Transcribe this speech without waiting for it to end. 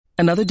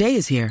Another day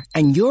is here,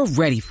 and you're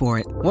ready for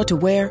it. What to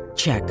wear?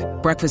 Check.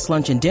 Breakfast,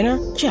 lunch, and dinner?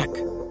 Check.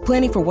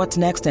 Planning for what's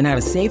next and how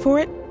to save for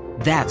it?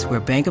 That's where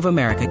Bank of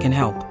America can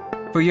help.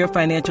 For your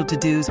financial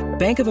to-dos,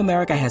 Bank of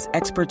America has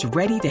experts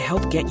ready to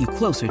help get you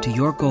closer to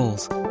your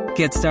goals.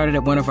 Get started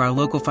at one of our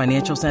local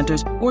financial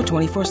centers or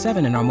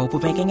 24/7 in our mobile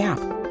banking app.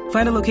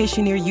 Find a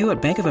location near you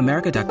at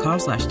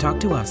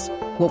bankofamerica.com/talktous.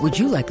 What would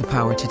you like the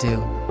power to do?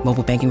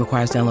 Mobile banking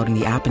requires downloading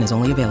the app and is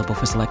only available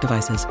for select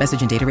devices.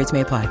 Message and data rates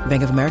may apply.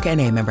 Bank of America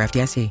N.A., member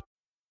FDIC.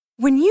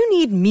 When you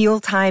need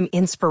mealtime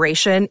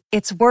inspiration,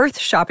 it's worth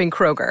shopping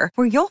Kroger,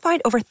 where you'll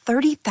find over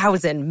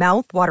 30,000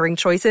 mouth-watering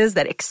choices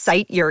that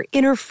excite your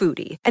inner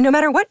foodie. And no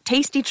matter what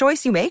tasty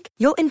choice you make,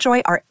 you'll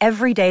enjoy our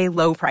everyday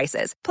low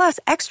prices, plus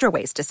extra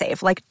ways to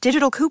save, like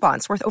digital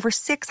coupons worth over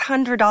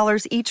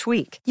 $600 each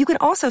week. You can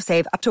also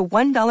save up to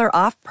 $1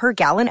 off per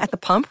gallon at the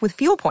pump with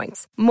fuel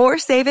points. More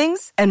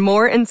savings and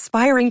more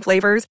inspiring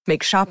flavors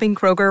make shopping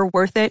Kroger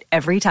worth it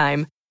every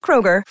time.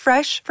 Kroger,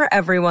 fresh for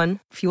everyone.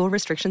 Fuel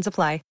restrictions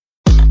apply.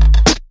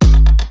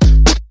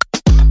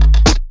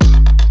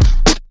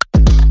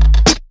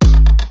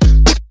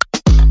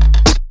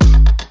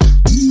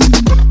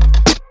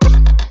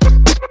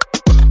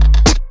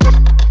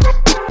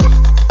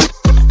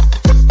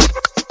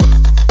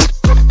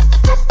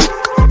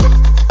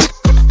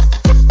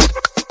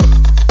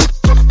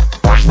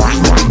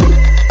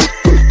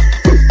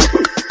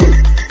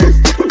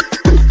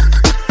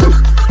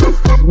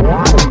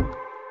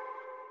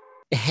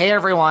 Hey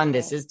everyone,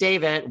 this is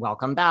David.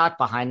 Welcome back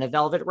behind the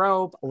velvet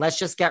rope. Let's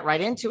just get right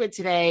into it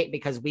today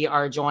because we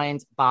are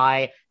joined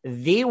by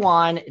the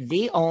one,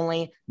 the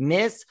only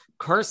Miss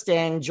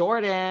Kirsten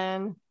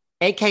Jordan,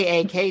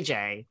 aka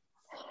KJ.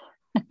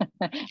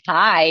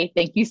 Hi,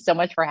 thank you so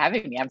much for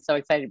having me. I'm so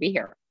excited to be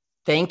here.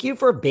 Thank you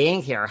for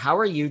being here. How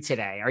are you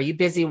today? Are you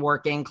busy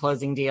working,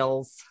 closing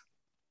deals?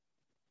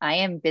 I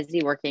am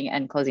busy working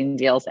and closing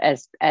deals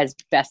as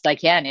best I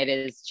can.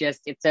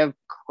 It's a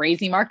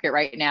crazy market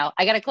right now.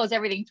 I got to close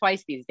everything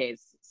twice these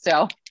days.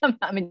 So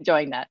I'm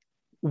enjoying that.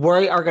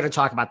 We are going to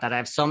talk about that. I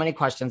have so many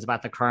questions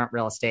about the current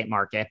real estate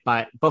market,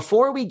 but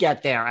before we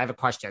get there, I have a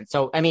question.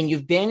 So, I mean,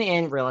 you've been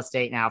in real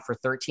estate now for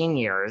 13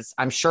 years.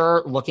 I'm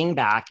sure looking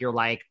back, you're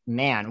like,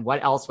 man,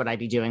 what else would I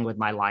be doing with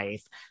my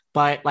life?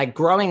 But like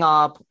growing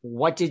up,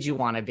 what did you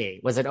want to be?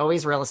 Was it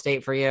always real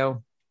estate for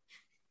you?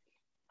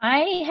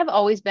 I have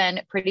always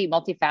been pretty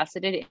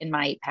multifaceted in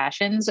my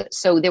passions.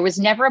 So there was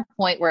never a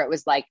point where it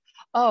was like,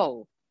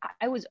 oh,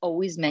 I was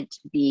always meant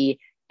to be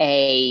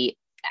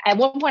at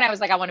one point I was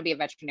like, I want to be a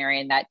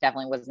veterinarian. That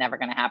definitely was never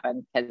going to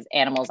happen because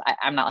animals,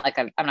 I'm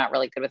not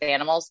really good with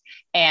animals.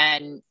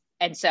 And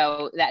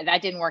so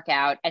that didn't work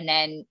out. And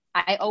then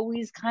I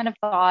always kind of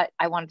thought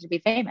I wanted to be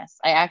famous.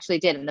 I actually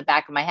did in the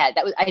back of my head.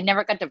 I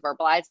never got to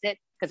verbalize it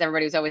because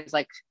everybody was always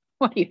like,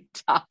 what are you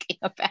talking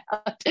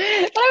about? But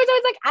I was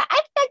always like, I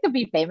think I could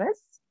be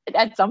famous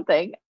at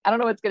something. I don't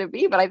know what it's going to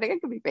be, but I think I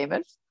could be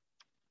famous.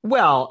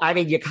 Well, I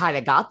mean, you kind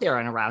of got there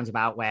in a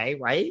roundabout way,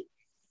 right?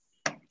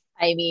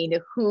 I mean,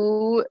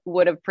 who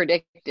would have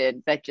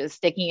predicted that just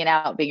sticking it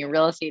out, being a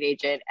real estate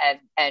agent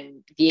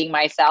and being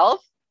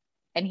myself?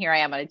 And here I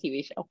am on a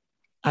TV show.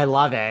 I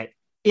love it.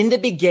 In the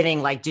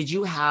beginning, like, did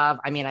you have,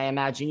 I mean, I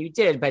imagine you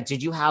did, but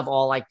did you have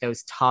all like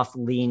those tough,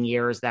 lean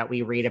years that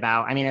we read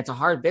about? I mean, it's a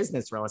hard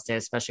business, real estate,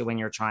 especially when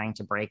you're trying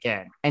to break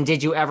in. And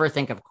did you ever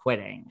think of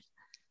quitting?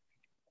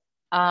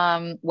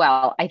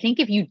 Well, I think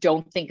if you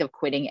don't think of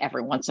quitting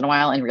every once in a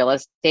while in real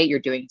estate, you're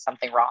doing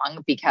something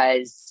wrong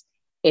because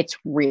it's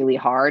really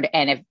hard.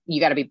 And if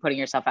you got to be putting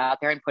yourself out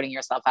there, and putting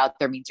yourself out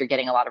there means you're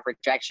getting a lot of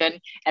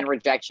rejection, and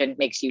rejection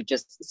makes you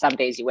just, some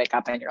days you wake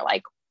up and you're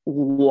like,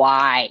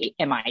 why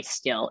am I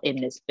still in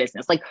this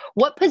business? Like,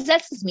 what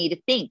possesses me to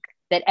think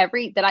that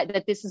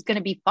that this is going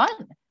to be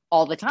fun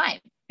all the time?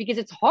 Because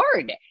it's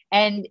hard.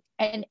 And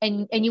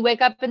you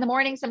wake up in the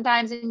morning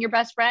sometimes and your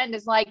best friend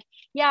is like,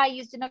 yeah, I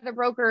used another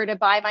broker to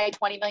buy my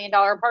 $20 million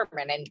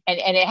apartment. And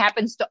it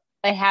happens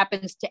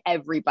to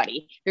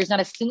everybody. There's not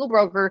a single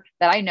broker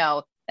that I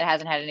know that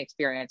hasn't had an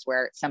experience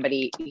where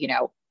somebody,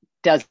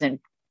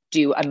 doesn't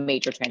do a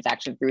major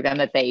transaction through them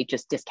that they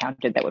just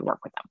discounted that would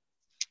work with them.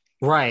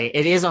 Right.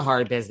 It is a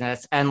hard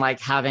business. And like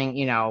having,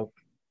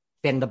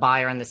 been the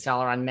buyer and the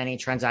seller on many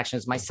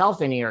transactions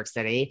myself in New York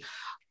City,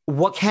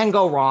 what can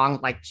go wrong,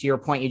 like to your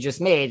point you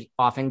just made,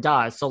 often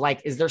does. So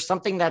like, is there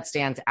something that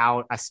stands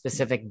out, a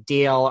specific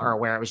deal, or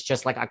where it was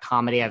just like a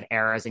comedy of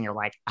errors and you're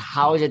like,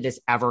 how did this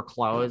ever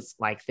close?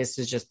 Like, this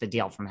is just the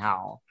deal from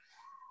hell.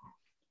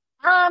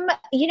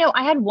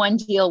 I had one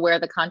deal where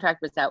the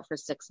contract was out for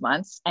 6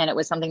 months and it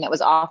was something that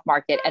was off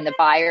market, and the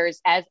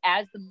buyers, as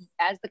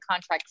the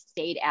contract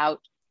stayed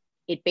out,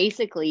 it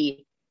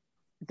basically,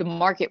 the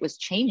market was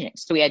changing.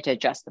 So we had to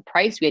adjust the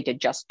price. We had to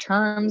adjust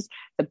terms.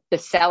 The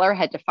seller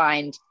had to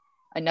find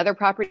another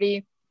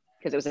property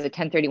because it was a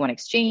 1031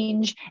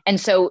 exchange. And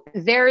so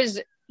there's,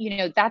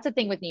 that's the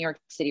thing with New York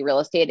City real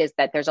estate, is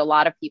that there's a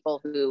lot of people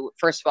who,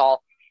 first of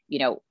all,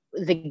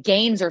 the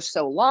gains are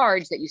so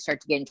large that you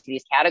start to get into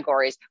these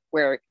categories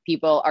where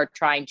people are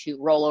trying to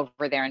roll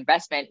over their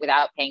investment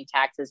without paying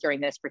taxes during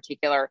this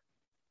particular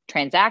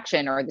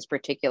transaction or this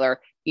particular,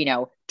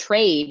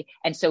 trade.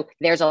 And so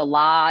there's a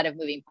lot of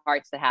moving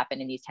parts that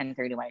happen in these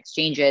 1031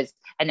 exchanges.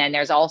 And then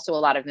there's also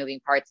a lot of moving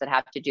parts that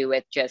have to do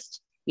with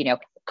just,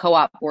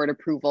 co-op board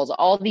approvals,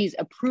 all these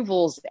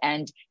approvals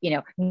and,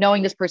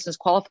 knowing this person is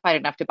qualified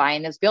enough to buy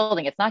in this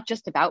building. It's not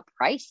just about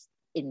price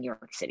in New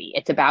York City.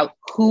 It's about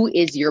who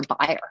is your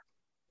buyer.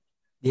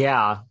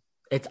 Yeah.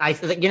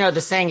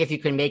 The saying, if you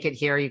can make it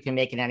here, you can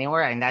make it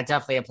anywhere. And that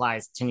definitely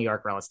applies to New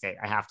York real estate,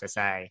 I have to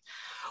say.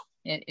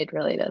 It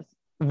really does.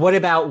 What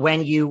about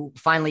when you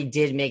finally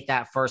did make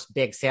that first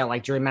big sale?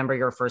 Like, do you remember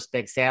your first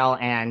big sale,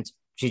 and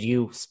did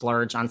you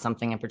splurge on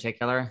something in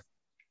particular?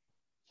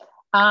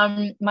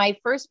 My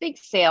first big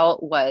sale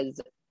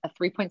was a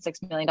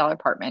 $3.6 million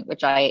apartment,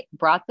 which I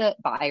brought the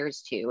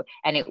buyers to,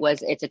 and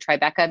it's a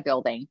Tribeca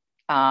building,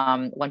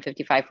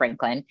 155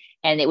 Franklin,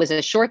 and it was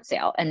a short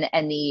sale,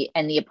 and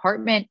the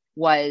apartment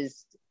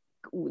was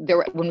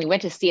there. When we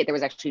went to see it, there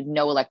was actually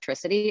no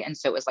electricity, and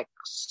so it was like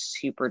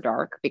super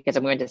dark because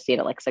we went to see it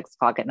at like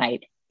 6:00 at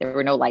night. There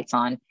were no lights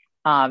on,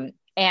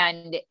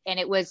 and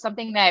it was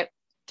something that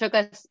took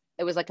us.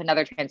 It was like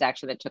another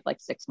transaction that took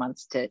like 6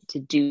 months to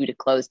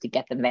close, to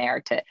get them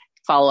there, to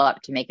follow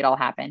up, to make it all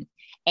happen.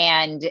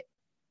 And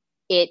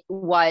it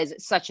was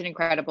such an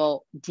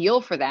incredible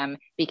deal for them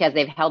because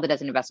they've held it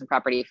as an investment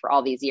property for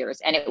all these years.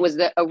 And it was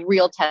a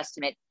real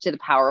testament to the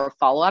power of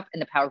follow-up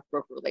and the power of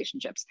broker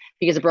relationships,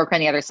 because the broker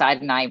on the other side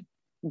and I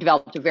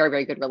developed a very,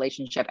 very good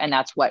relationship. And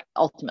that's what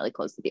ultimately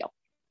closed the deal.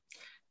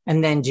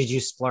 And then did you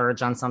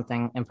splurge on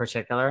something in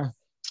particular?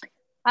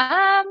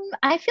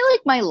 I feel like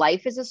my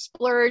life is a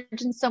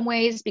splurge in some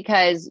ways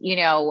because,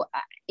 in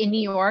New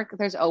York,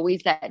 there's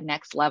always that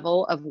next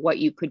level of what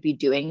you could be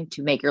doing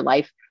to make your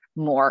life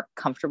more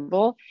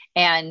comfortable.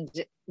 And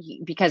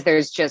because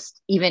there's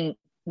just, even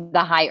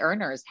the high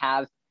earners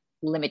have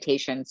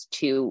limitations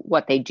to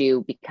what they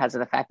do because of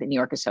the fact that New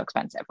York is so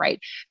expensive, right?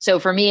 So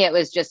for me, it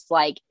was just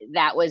like,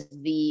 that was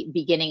the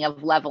beginning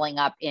of leveling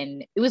up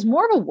it was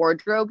more of a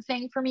wardrobe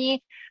thing for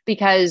me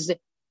because,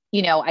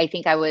 I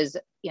think I was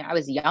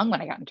young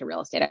when I got into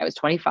real estate. I was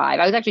 25.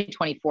 I was actually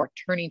 24,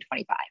 turning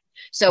 25.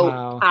 So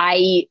wow.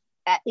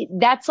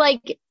 That's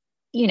like,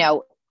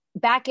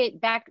 back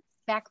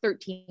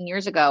 13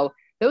 years ago,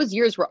 those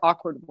years were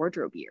awkward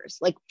wardrobe years.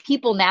 Like,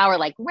 people now are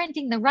like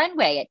renting the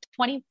runway at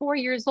 24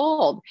 years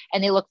old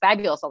and they look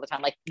fabulous all the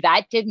time. Like,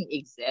 that didn't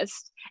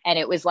exist. And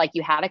it was like,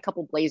 you had a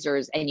couple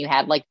blazers and you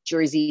had like a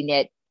jersey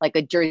knit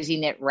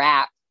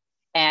wrap.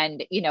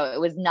 And,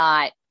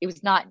 it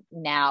was not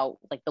now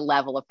like the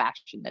level of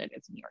fashion that it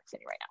is in New York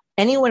City right now.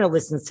 Anyone who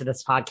listens to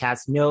this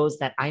podcast knows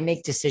that I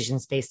make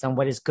decisions based on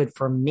what is good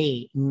for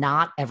me,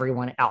 not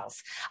everyone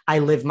else. I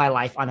live my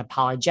life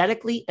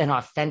unapologetically and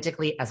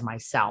authentically as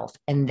myself.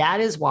 And that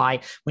is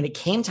why when it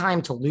came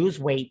time to lose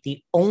weight,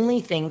 the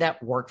only thing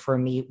that worked for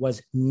me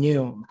was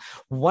Noom.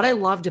 What I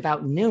loved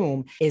about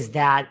Noom is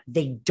that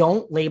they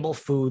don't label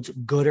foods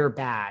good or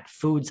bad,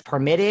 foods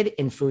permitted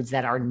and foods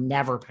that are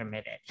never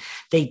permitted.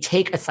 They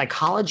take a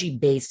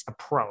psychology-based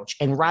approach,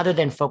 and rather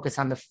than focus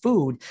on the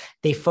food,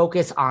 they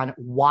focus on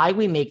why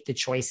we make the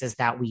choices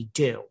that we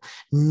do.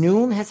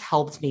 Noom has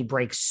helped me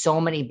break so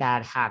many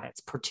bad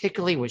habits,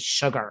 particularly with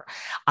sugar.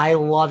 I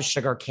love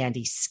sugar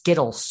candy,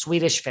 Skittles,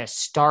 Swedish Fish,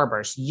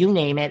 Starburst, you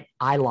name it,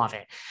 I love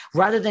it.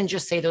 Rather than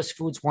just say those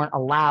foods weren't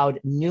allowed,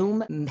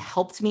 Noom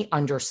helped me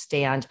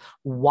understand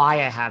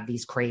why I have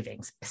these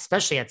cravings,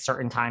 especially at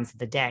certain times of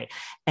the day.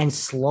 And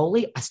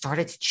slowly I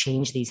started to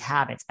change these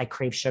habits. I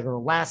crave sugar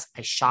less,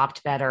 I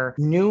shopped better.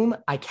 Noom,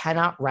 I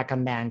cannot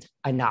recommend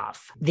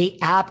enough.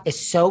 The app is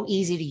so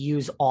easy to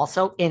use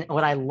also. And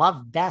what I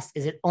love best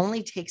is it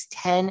only takes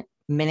 10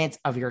 minutes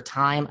of your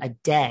time a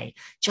day,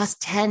 just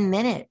 10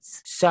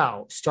 minutes.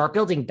 So start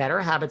building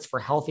better habits for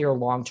healthier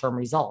long-term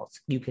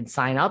results. You can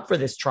sign up for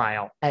this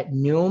trial at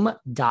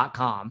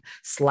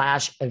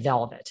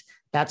noom.com/velvet.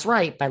 That's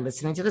right. By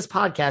listening to this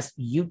podcast,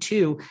 you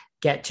too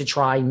get to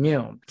try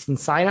Noom. You can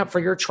sign up for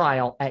your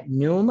trial at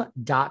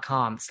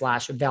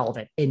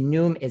noom.com/velvet. And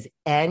Noom is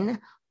NOOM,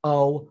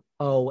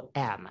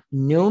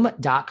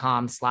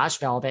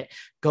 noom.com/velvet.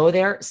 Go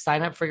there,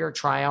 sign up for your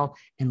trial,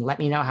 and let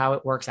me know how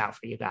it works out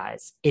for you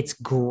guys. It's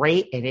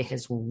great, and it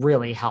has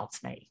really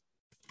helped me.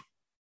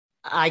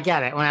 I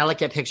get it. When I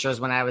look at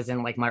pictures when I was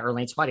in like my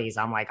early 20s,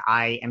 I'm like,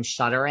 I am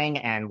shuddering,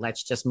 and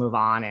let's just move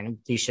on. And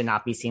you should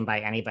not be seen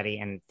by anybody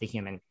in the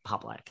human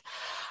public.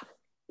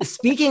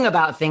 Speaking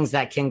about things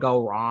that can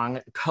go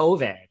wrong,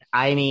 COVID.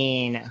 I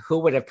mean, who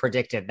would have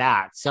predicted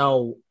that?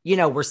 So,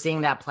 we're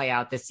seeing that play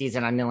out this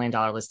season on $1 Million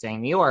Listing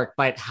in New York,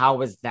 but how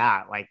was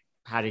that? Like,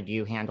 how did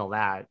you handle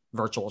that?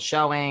 Virtual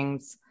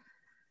showings?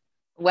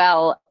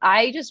 Well,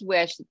 I just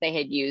wish that they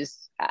had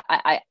used,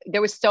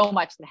 there was so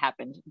much that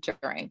happened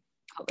during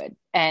COVID,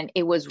 and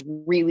it was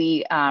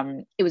really,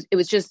 it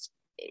was just,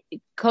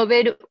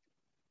 COVID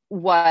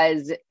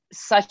was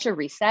such a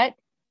reset,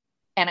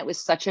 and it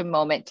was such a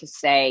moment to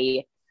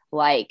say,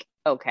 like,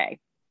 okay,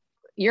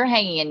 you're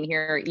hanging in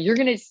here. You're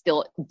going to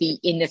still be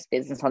in this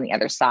business on the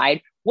other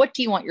side. What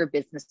do you want your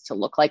business to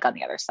look like on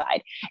the other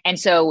side? And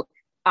so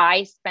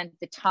I spent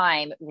the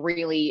time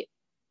really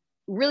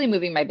really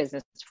moving my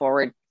business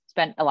forward.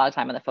 Spent a lot of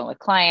time on the phone with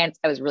clients.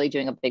 I was really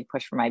doing a big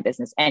push for my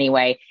business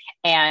anyway.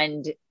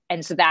 And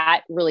so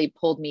that really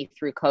pulled me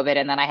through COVID.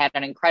 And then I had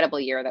an incredible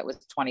year that was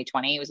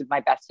 2020. It was my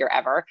best year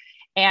ever.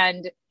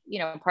 And,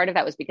 part of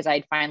that was because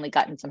I'd finally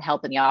gotten some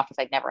help in the office.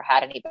 I'd never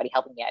had anybody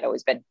helping me. I'd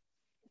always been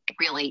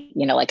really,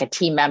 like a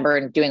team member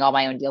and doing all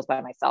my own deals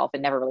by myself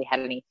and never really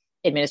had any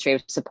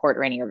administrative support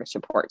or any other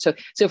support.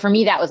 So for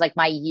me, that was like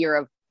my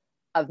year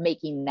of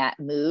making that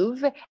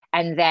move.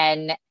 And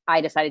then I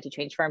decided to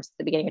change firms at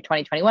the beginning of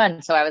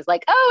 2021. So I was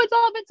like, oh, it's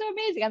all been so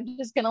amazing. I'm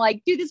just going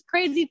to do this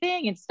crazy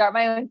thing and start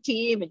my own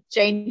team and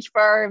change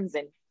firms.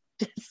 And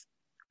just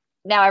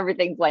now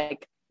everything's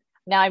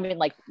now I'm in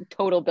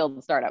total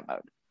build startup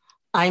mode.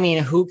 I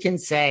mean, who can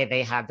say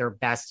they had their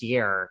best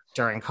year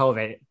during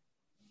COVID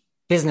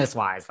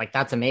business-wise?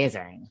 That's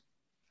amazing.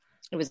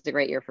 It was a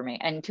great year for me.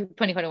 And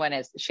 2021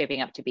 is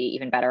shaping up to be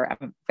even better.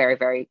 I'm very,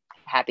 very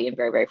happy and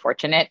very, very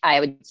fortunate. I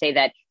would say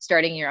that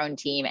starting your own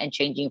team and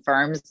changing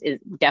firms is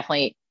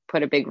definitely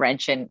put a big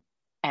wrench in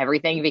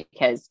everything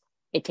because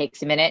it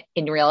takes a minute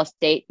in real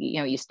estate.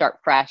 You start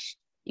fresh,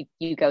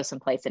 you go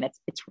someplace and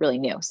it's really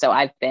new. So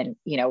I've been,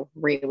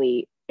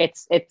 really,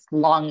 it's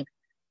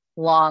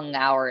long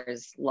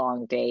hours,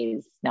 long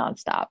days,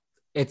 nonstop.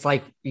 It's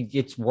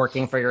it's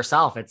working for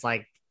yourself. It's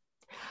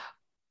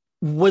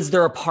was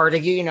there a part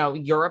of you,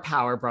 you're a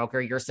power broker,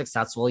 you're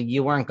successful,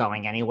 you weren't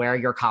going anywhere.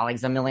 Your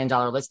colleagues, $1 million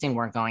listing,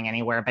 weren't going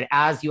anywhere. But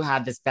as you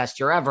had this best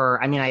year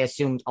ever, I mean, I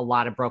assumed a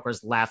lot of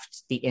brokers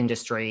left the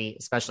industry,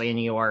 especially in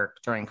New York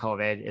during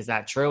COVID. Is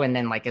that true? And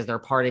then is there a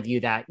part of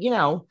you that, you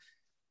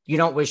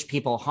don't wish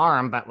people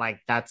harm, but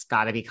that's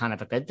got to be kind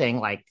of a good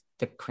thing.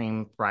 The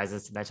cream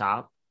rises to the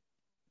top.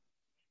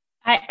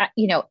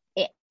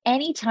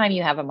 Anytime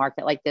you have a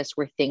market like this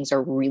where things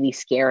are really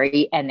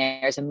scary and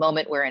there's a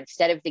moment where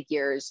instead of the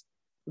gears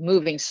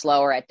moving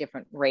slower at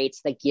different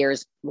rates, the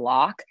gears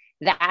lock,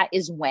 that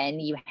is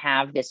when you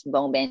have this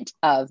moment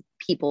of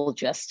people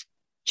just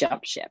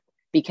jump ship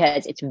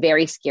because it's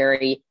very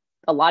scary.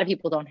 A lot of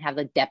people don't have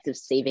the depth of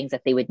savings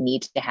that they would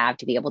need to have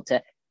to be able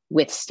to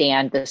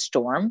withstand the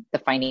storm, the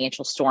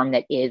financial storm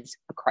that is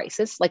a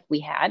crisis like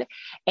we had.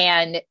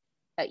 And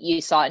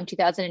you saw it in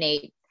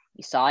 2008,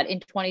 you saw it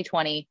in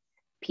 2020.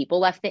 People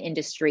left the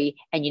industry.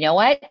 And you know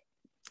what?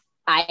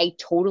 I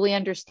totally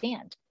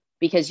understand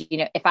because,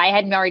 if I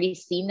hadn't already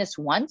seen this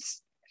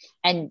once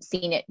and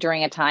seen it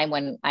during a time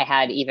when I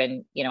had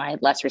even, I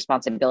had less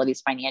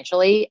responsibilities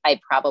financially, I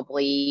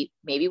probably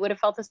maybe would have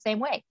felt the same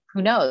way.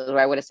 Who knows? Or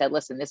I would have said,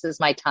 listen, this is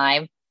my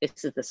time.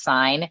 This is the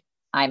sign.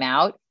 I'm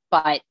out.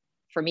 But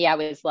for me, I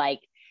was like,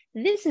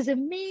 this is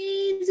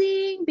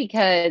amazing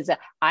because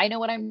I know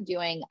what I'm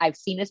doing. I've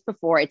seen this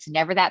before. It's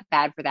never that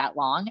bad for that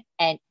long.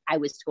 And I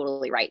was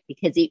totally right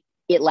because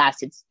it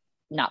lasted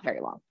not very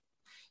long.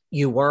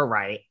 You were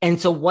right.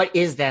 And so what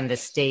is then the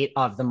state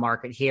of the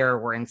market here?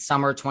 We're in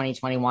summer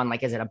 2021.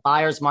 Is it a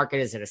buyer's market?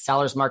 Is it a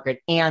seller's market?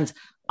 And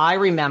I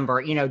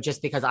remember,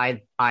 just because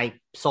I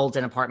sold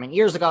an apartment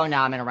years ago,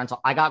 now I'm in a rental.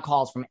 I got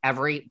calls from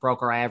every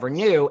broker I ever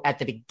knew at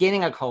the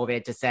beginning of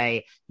COVID to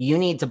say, you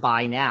need to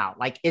buy now.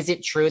 Is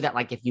it true that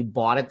if you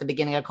bought at the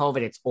beginning of COVID,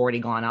 it's already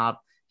gone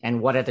up?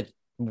 And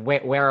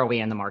where are we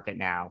in the market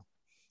now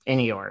in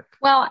New York?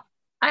 Well,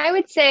 I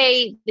would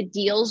say the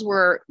deals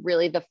were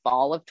really the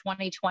fall of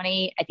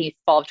 2020. I think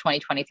fall of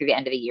 2020 through the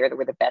end of the year that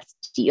were the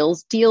best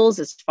deals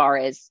as far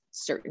as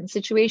certain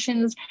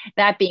situations.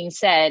 That being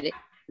said,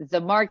 the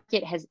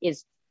market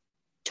is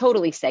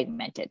totally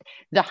segmented.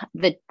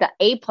 The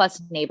A+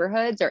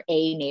 neighborhoods or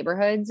A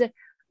neighborhoods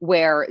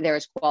where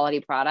there's quality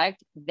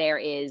product, there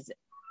is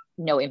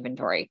no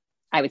inventory,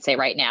 I would say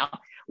right now.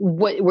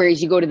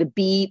 Whereas you go to the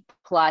B+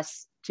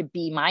 to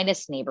B-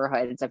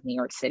 neighborhoods of New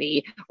York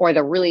City, or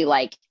the really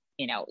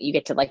you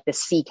get to the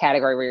C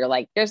category where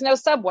you're there's no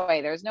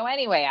subway, there's no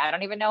anyway. I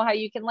don't even know how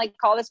you can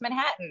call this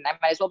Manhattan. I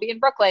might as well be in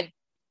Brooklyn.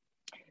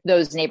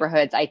 Those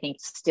neighborhoods, I think,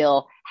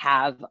 still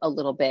have a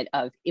little bit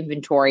of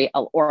inventory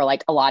or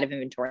a lot of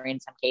inventory in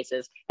some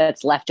cases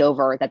that's left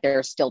over that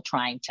they're still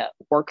trying to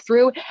work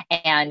through.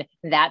 And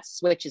that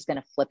switch is going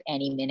to flip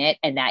any minute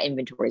and that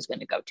inventory is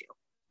going to go to.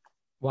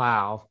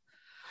 Wow.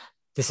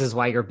 This is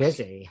why you're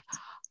busy.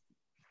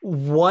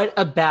 What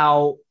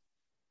about,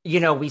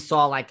 we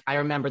saw I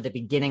remember the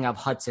beginning of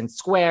Hudson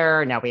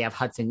Square. Now we have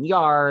Hudson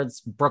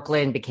Yards.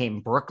 Brooklyn became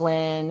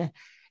Brooklyn.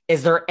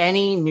 Is there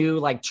any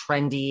new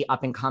trendy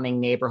up and coming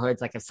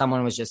neighborhoods? If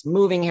someone was just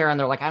moving here and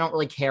they're I don't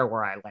really care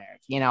where I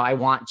live. I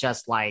want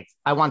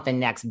I want the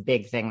next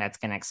big thing that's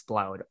going to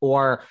explode.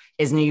 Or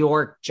is New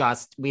York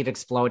we've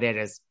exploded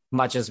as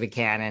much as we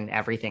can and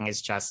everything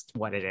is just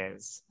what it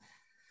is?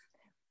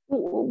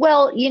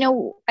 Well,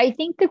 I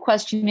think the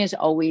question is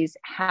always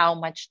how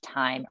much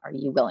time are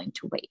you willing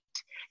to wait?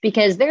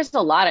 Because there's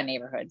a lot of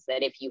neighborhoods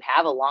that if you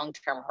have a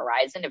long-term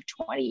horizon of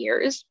 20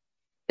 years,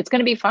 it's going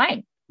to be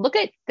fine. Look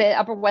at the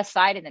Upper West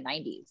Side in the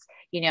 90s.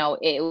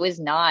 It was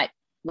not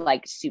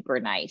like super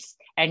nice.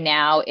 And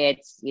now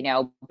it's, you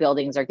know,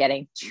 buildings are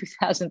getting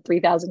 $2,000,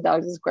 $3,000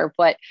 a square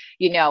foot,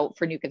 you know,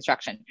 for new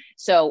construction.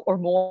 So, or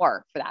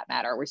more for that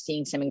matter. We're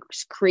seeing some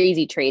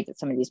crazy trades at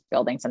some of these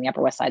buildings on the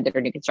Upper West Side that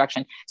are new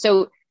construction.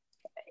 So,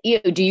 you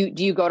know, do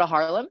you go to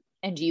Harlem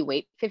and do you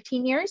wait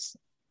 15 years?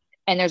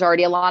 And there's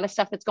already a lot of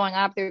stuff that's going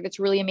on up there that's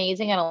really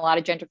amazing, and a lot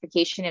of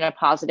gentrification in a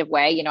positive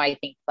way. You know, I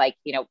think, like,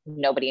 you know,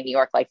 nobody in New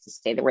York likes to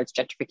say the words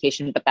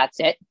gentrification, but that's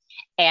it.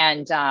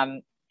 And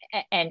then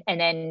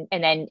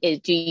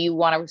do you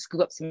want to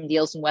scoop up some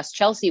deals in West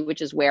Chelsea,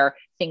 which is where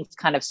things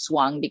kind of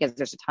swung because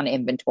there's a ton of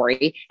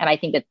inventory. And I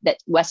think that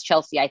West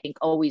Chelsea, I think,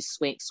 always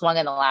swung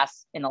in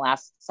the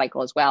last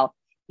cycle as well.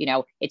 You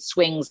know, it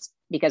swings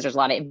because there's a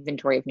lot of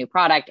inventory of new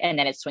product, and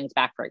then it swings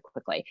back very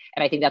quickly.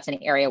 And I think that's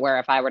an area where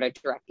if I were to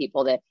direct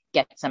people to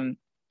get some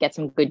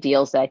good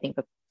deals, that I think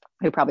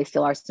there probably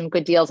still are some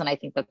good deals. And I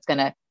think that's going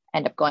to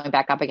end up going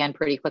back up again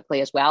pretty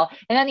quickly as well.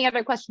 And then the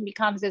other question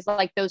becomes is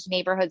like those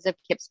neighborhoods of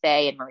Kips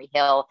Bay and Murray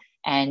Hill,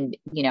 and,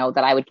 you know,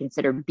 that I would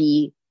consider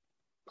B+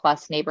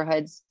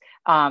 neighborhoods,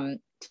 to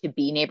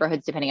B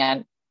neighborhoods, depending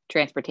on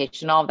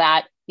transportation, all of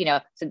that, you know.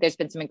 So there's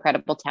been some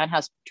incredible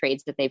townhouse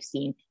trades that they've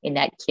seen in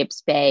that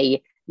Kips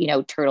Bay, you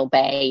know, Turtle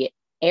Bay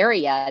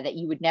area that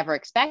you would never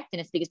expect. And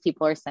it's because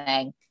people are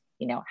saying,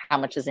 you know, how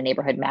much does a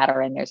neighborhood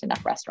matter? And there's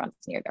enough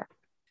restaurants near there.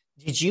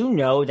 Did you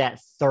know that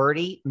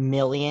 30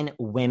 million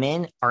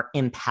women are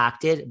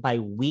impacted by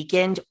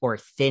weakened or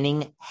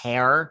thinning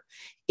hair?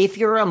 If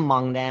you're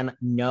among them,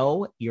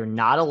 know you're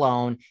not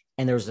alone,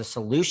 and there's a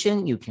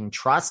solution you can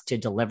trust to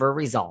deliver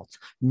results.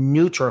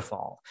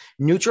 Nutrafol.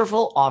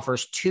 Nutrafol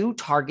offers 2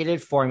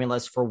 targeted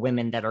formulas for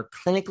women that are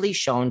clinically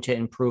shown to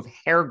improve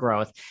hair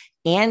growth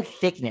and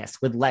thickness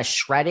with less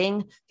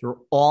shredding through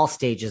all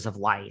stages of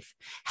life.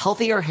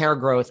 Healthier hair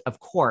growth, of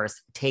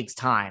course, takes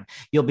time.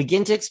 You'll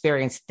begin to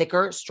experience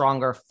thicker,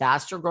 stronger,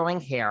 faster growing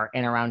hair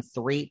in around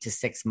 3 to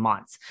 6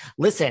 months.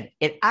 Listen,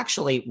 it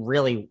actually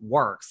really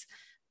works.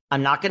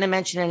 I'm not going to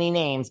mention any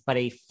names, but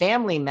a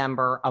family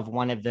member of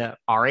one of the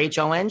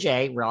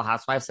RHONJ, Real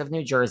Housewives of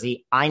New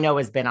Jersey, I know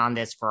has been on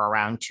this for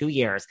around 2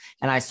 years,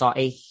 and I saw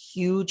a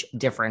huge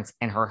difference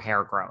in her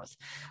hair growth.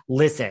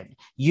 Listen,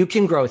 you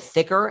can grow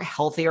thicker,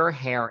 healthier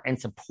hair and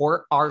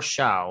support our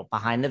show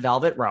Behind the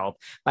Velvet Rope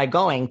by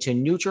going to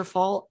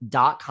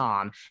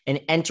Nutrafol.com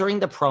and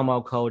entering the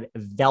promo code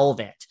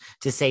VELVET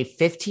to save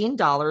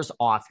 $15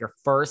 off your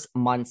first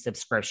month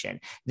subscription.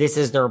 This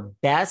is their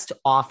best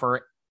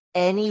offer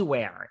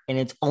anywhere, and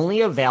it's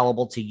only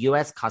available to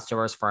U.S.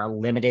 customers for a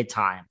limited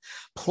time,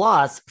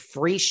 plus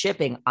free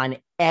shipping on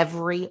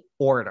every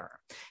order.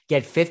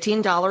 Get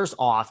 $15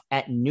 off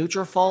at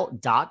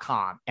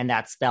Nutrafol.com, and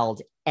that's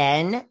spelled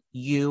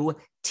Nutrafol,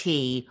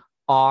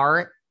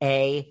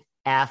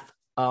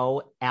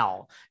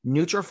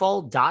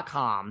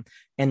 Nutrafol.com,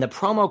 and the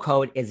promo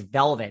code is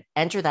VELVET.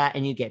 Enter that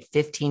and you get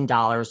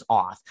 $15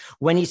 off.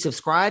 When you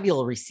subscribe,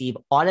 you'll receive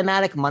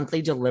automatic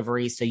monthly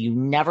deliveries so you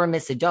never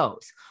miss a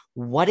dose.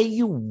 What are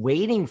you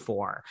waiting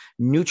for?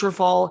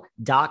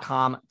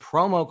 Nutrafol.com,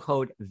 promo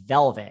code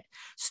VELVET.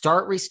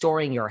 Start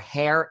restoring your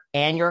hair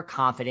and your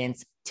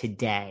confidence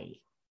today.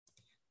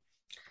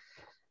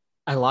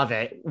 I love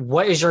it.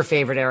 What is your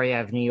favorite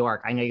area of New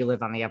York? I know you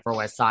live on the Upper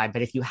West Side,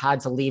 but if you had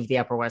to leave the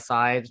Upper West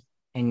Side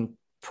and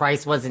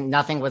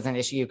nothing was an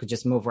issue, you could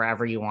just move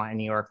wherever you want in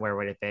New York, where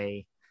would it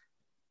be?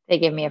 They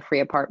give me a free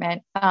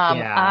apartment.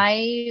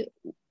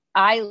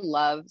 I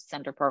love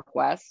Central Park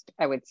West.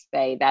 I would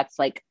say that's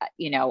like,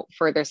 you know,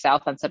 further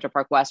south on Central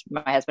Park West.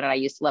 My husband and I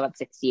used to live on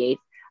 68th,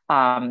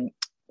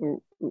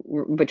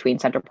 between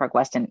Central Park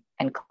West and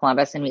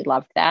Columbus. And we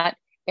loved that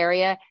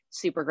area.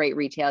 Super great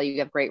retail. You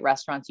have great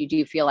restaurants. You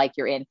do feel like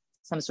you're in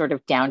some sort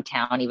of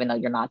downtown, even though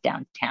you're not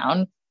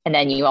downtown. And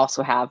then you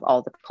also have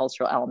all the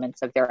cultural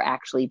elements of there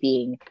actually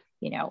being,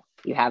 you know,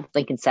 you have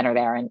Lincoln Center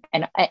there, and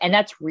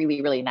that's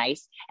really, really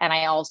nice. And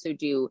I also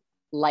do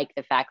like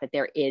the fact that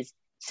there is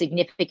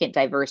significant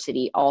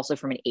diversity also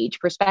from an age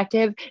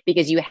perspective,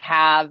 because you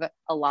have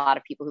a lot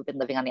of people who've been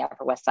living on the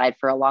Upper West Side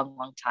for a long,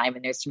 long time.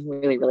 And there's some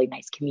really, really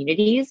nice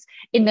communities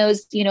in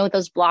those, you know,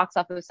 those blocks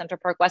off of Central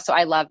Park West. So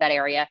I love that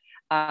area.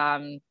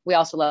 We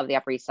also love the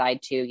Upper East Side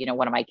too. You know,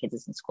 one of my kids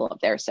is in school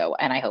up there. So,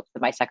 and I hope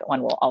that my second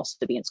one will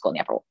also be in school in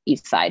the Upper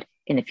East Side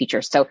in the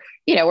future. So,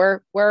 you know,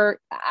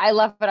 I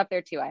love it up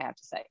there too, I have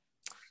to say.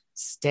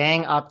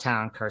 Staying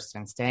uptown,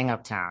 Kirsten, staying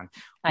uptown.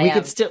 We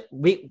can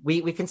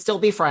still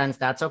be friends.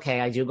 That's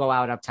okay. I do go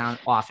out uptown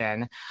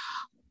often.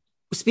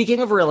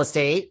 Speaking of real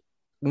estate,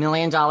 $1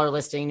 Million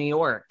Listing New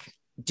York.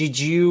 Did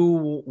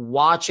you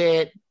watch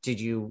it? Did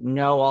you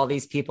know all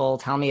these people?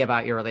 Tell me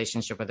about your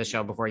relationship with the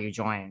show before you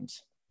joined.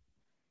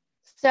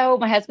 So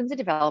my husband's a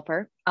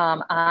developer.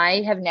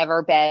 I have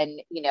never been,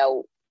 you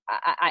know,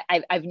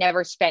 I've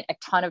never spent a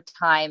ton of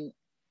time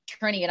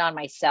turning it on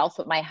myself,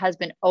 but my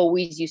husband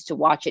always used to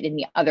watch it in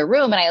the other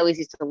room. And I always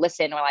used to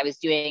listen while I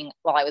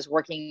was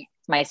working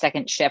my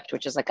second shift,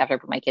 which is like after I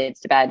put my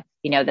kids to bed,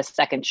 you know, the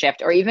second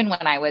shift, or even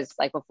when I was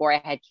like, before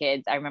I had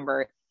kids, I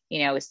remember,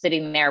 you know,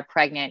 sitting there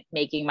pregnant,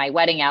 making my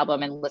wedding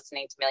album and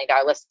listening to $1 Million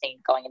Listing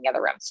going in the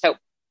other room. So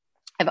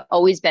I've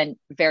always been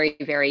very,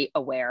 very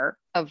aware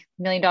of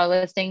Million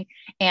Dollar Listing.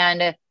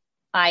 And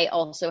I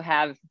also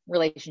have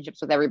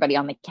relationships with everybody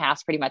on the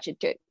cast pretty much.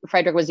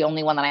 Frederick was the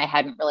only one that I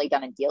hadn't really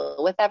done a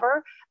deal with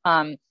ever.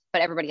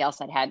 But everybody else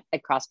I'd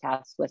crossed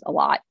paths with a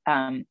lot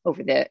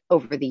over the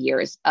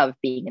years of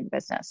being in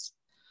business.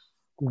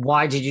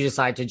 Why did you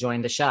decide to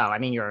join the show? I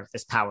mean, you're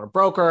this power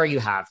broker, you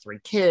have 3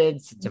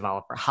 kids,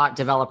 hot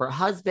developer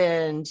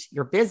husband,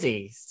 you're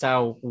busy.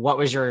 So what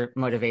was your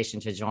motivation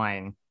to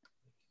join?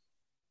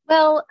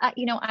 Well,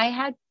 I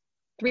had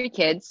 3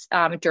 kids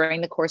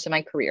during the course of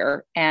my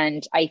career.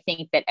 And I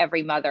think that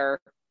every mother,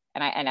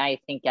 and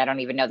I think, I don't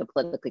even know the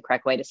politically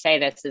correct way to say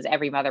this, is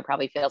every mother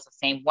probably feels the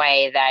same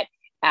way, that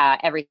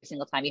every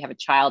single time you have a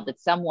child,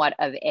 that's somewhat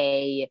of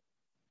a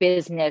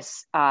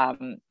business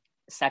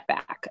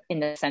setback, in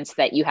the sense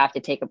that you have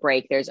to take a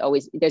break. There's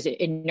an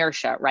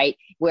inertia, right?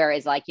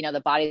 Whereas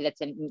the body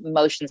that's in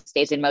motion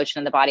stays in motion,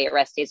 and the body at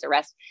rest stays at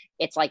rest.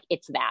 It's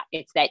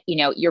that,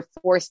 you're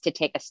forced to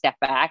take a step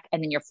back,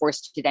 and then you're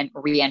forced to then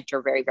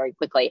re-enter very, very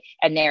quickly.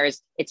 And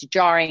it's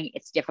jarring,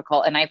 it's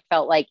difficult. And I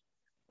felt like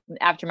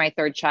after my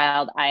 3rd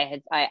child,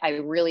 I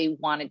really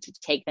wanted to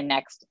take the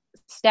next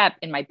step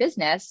in my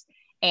business.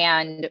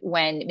 And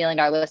when Million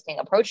Dollar Listing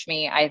approached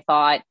me, I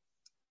thought,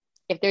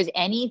 if there's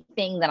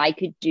anything that I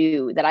could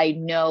do that I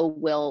know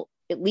will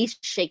at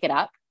least shake it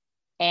up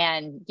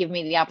and give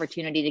me the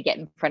opportunity to get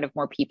in front of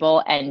more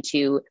people and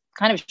to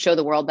kind of show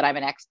the world that I'm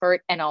an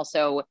expert. And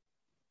also,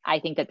 I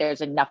think that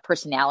there's enough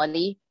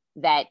personality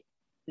that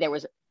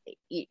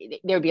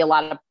there'd be a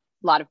lot of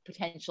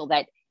potential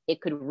that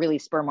it could really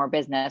spur more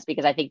business,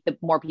 because I think the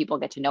more people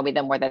get to know me,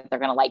 the more that they're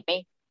going to like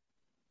me.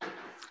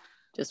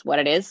 Just what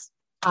it is.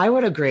 I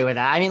would agree with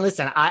that. I mean,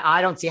 listen,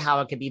 I don't see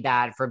how it could be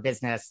bad for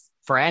business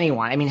for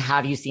anyone. I mean,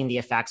 have you seen the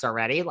effects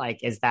already?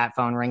 Like, is that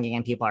phone ringing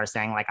and people are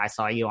saying, like, I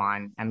saw you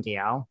on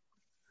MDL?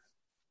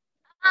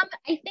 I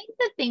think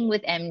the thing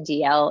with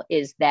MDL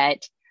is that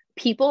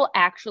people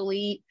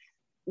actually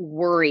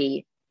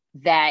worry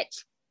that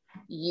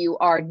you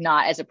are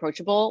not as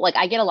approachable. Like,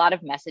 I get a lot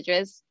of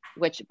messages,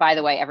 which, by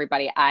the way,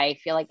 everybody, I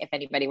feel like if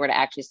anybody were to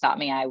actually stop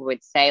me, I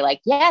would say,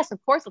 like, yes, of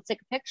course, let's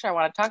take a picture. I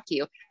want to talk to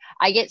you.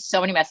 I get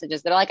so many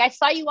messages that are like, I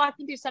saw you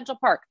walking through Central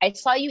Park. I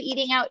saw you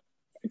eating out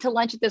to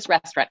lunch at this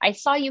restaurant. I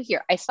saw you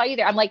here. I saw you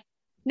there. I'm like,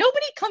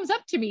 nobody comes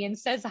up to me and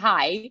says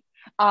hi.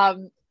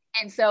 And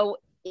so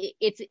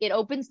it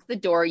opens the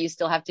door. You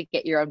still have to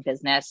get your own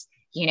business.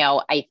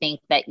 I think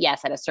that,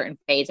 yes, at a certain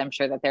phase, I'm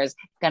sure that there's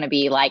going to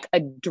be like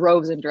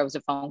droves and droves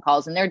of phone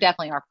calls, and there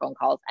definitely are phone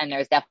calls, and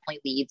there's definitely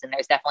leads, and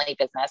there's definitely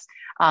business.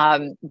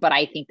 But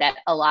I think that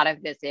a lot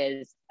of this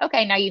is,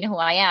 okay, now you know who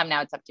I am.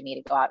 Now it's up to me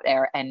to go out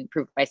there and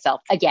prove myself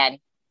again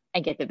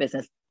and get the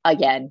business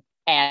again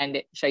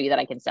and show you that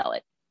I can sell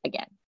it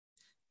again.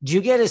 Do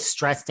you get as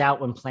stressed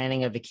out when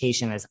planning a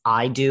vacation as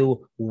I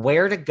do?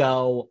 Where to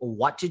go,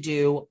 what to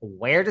do,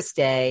 where to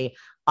stay?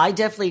 I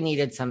definitely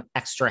needed some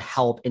extra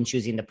help in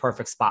choosing the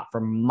perfect spot for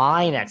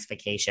my next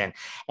vacation.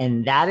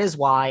 And that is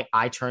why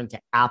I turned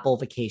to Apple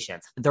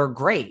Vacations. They're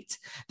great.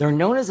 They're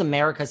known as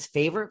America's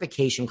favorite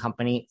vacation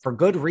company for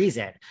good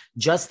reason.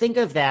 Just think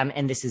of them,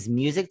 and this is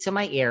music to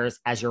my ears,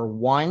 as your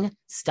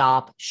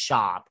one-stop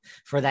shop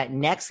for that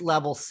next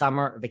level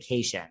summer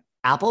vacation.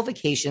 Apple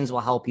Vacations will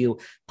help you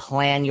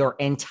plan your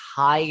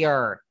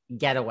entire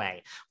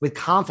getaway with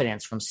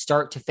confidence from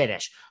start to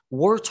finish.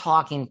 We're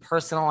talking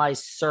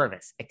personalized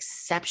service,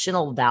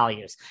 exceptional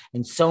values,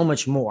 and so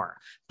much more.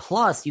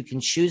 Plus, you can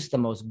choose the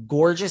most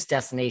gorgeous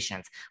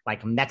destinations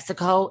like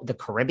Mexico, the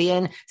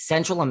Caribbean,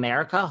 Central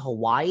America,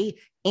 Hawaii,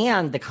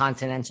 and the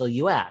continental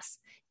US.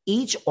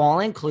 Each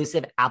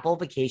all-inclusive Apple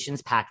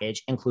Vacations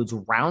package includes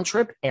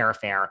round-trip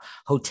airfare,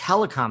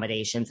 hotel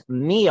accommodations,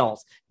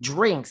 meals,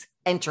 drinks,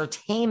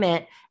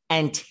 entertainment,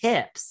 and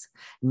tips.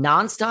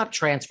 Nonstop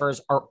transfers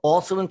are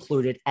also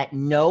included at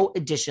no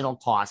additional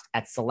cost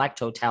at select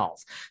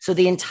hotels. So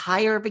the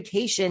entire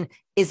vacation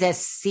is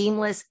as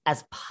seamless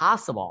as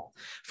possible.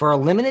 For a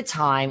limited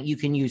time, you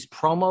can use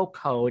promo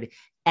code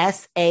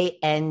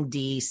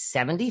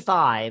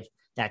SAND75,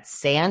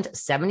 that's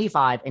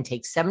SAND75, and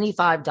take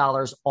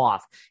 $75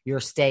 off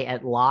your stay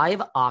at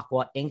Live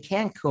Aqua in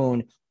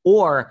Cancun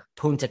or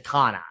Punta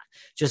Cana.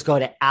 Just go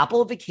to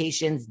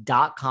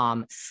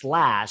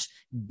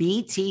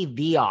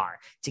applevacations.com/BTVR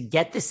to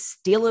get the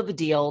steal of a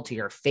deal to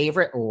your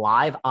favorite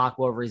Live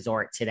Aqua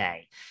resort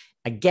today.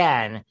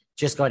 Again,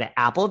 just go to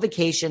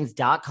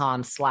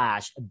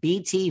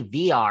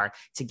applevacations.com/BTVR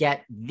to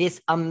get this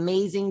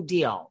amazing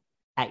deal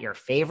at your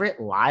favorite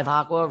Live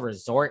Aqua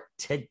resort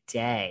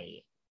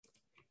today.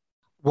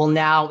 Well,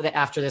 now that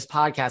after this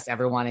podcast,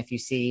 everyone, if you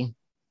see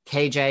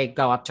KJ,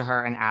 go up to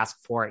her and ask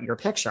for your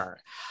picture.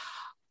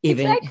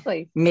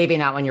 Exactly. Maybe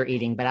not when you're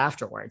eating, but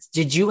afterwards.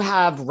 Did you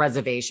have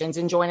reservations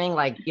in joining?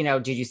 Like,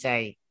 did you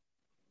say,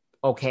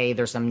 okay,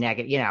 there's some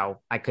negative,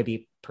 I could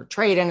be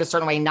portrayed in a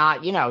certain way,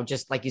 not,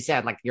 just like you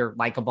said, like you're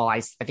likable.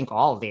 I think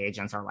all of the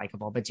agents are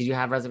likable, but did you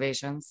have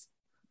reservations?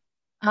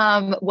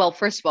 Well,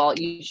 first of all,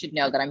 you should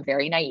know that I'm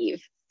very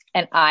naive.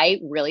 And I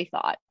really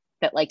thought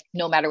that like,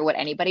 no matter what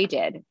anybody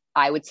did,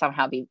 I would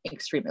somehow be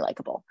extremely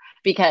likable,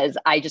 because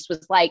I just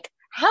was like,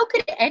 how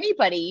could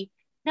anybody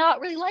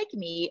not really like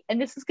me?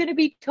 And this is going to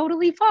be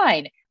totally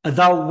fine.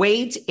 The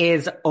wait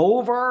is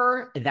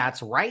over.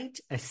 That's right.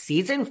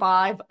 Season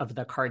 5 of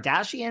The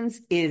Kardashians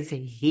is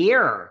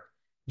here.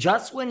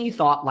 Just when you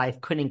thought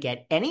life couldn't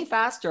get any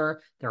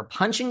faster, they're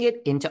punching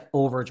it into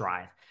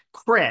overdrive.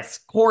 Kris,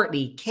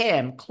 Kourtney,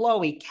 Kim,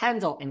 Khloe,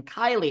 Kendall, and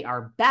Kylie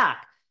are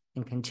back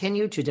and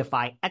continue to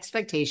defy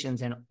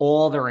expectations in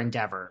all their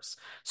endeavors.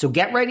 So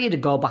get ready to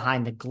go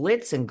behind the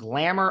glitz and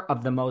glamour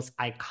of the most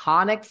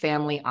iconic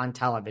family on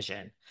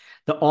television.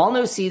 The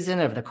all-new season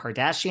of The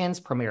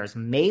Kardashians premieres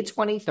May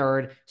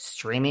 23rd,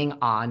 streaming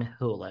on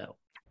Hulu.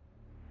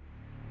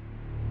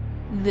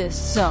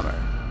 This summer,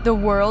 the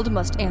world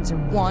must answer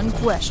one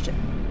question.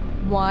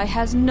 Why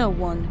has no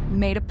one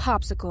made a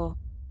popsicle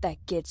that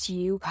gets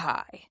you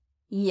high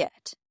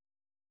yet?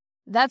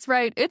 That's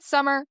right, it's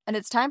summer, and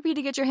it's time for you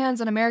to get your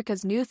hands on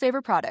America's new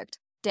favorite product,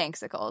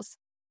 Danksicles.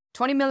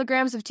 20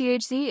 milligrams of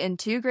THC in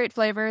 2 great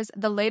flavors,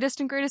 the latest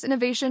and greatest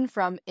innovation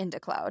from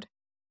IndaCloud.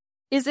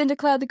 Is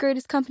IndaCloud the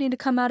greatest company to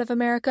come out of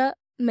America?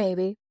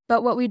 Maybe.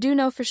 But what we do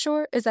know for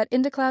sure is that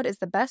IndaCloud is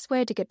the best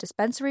way to get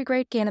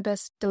dispensary-grade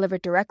cannabis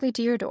delivered directly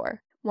to your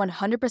door,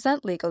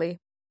 100% legally.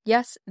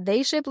 Yes,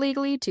 they ship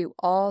legally to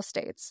all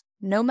states.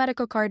 No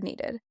medical card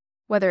needed.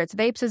 Whether it's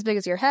vapes as big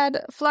as your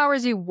head,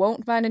 flowers you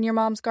won't find in your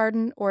mom's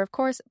garden, or of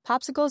course,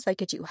 popsicles that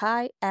get you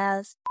high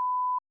as...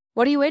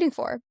 What are you waiting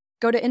for?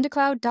 Go to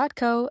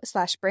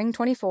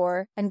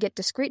indacloud.co/spring24 and get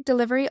discreet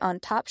delivery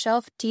on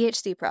top-shelf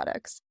THC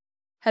products.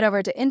 Head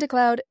over to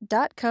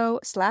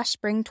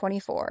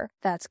indacloud.co/spring24.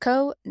 That's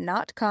co,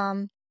 not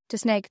com, to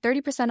snag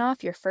 30%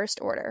 off your first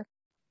order.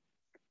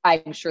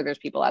 I'm sure there's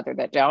people out there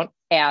that don't.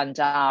 And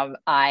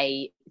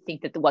I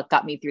think that what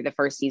got me through the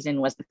first season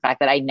was the fact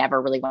that I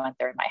never really went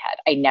there in my head.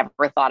 I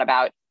never thought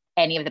about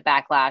any of the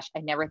backlash.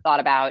 I never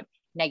thought about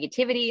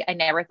negativity. I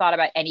never thought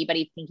about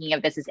anybody thinking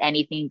of this as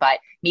anything but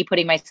me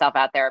putting myself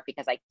out there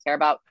because I care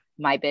about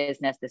my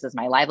business. This is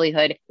my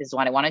livelihood. This is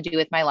what I want to do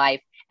with my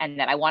life. And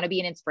that I want to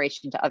be an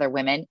inspiration to other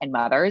women and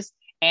mothers,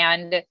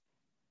 and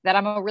that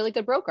I'm a really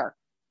good broker.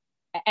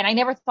 And I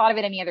never thought of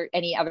it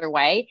any other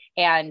way.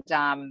 And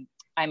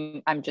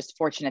I'm just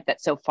fortunate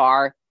that so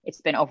far it's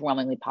been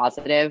overwhelmingly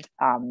positive.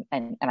 And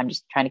I'm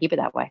just trying to keep it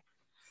that way.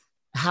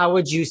 How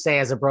would you say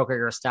as a broker,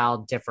 your style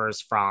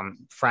differs from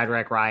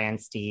Fredrik, Ryan,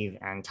 Steve,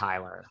 and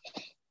Tyler?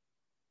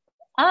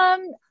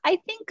 I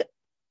think,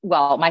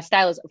 well, my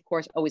style is of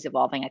course always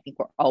evolving. I think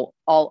we're all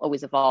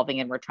always evolving,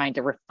 and we're trying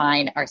to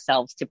refine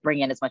ourselves to bring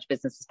in as much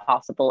business as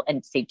possible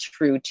and stay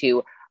true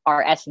to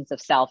our essence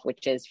of self,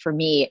 which is for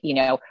me,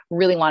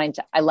 really wanting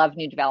to, I love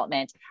new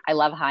development. I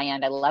love high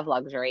end. I love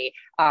luxury.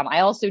 I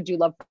also do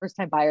love first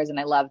time buyers, and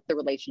I love the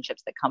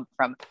relationships that come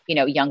from,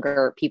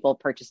 younger people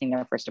purchasing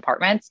their first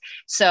apartments.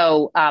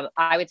 So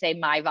I would say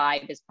my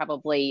vibe is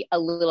probably a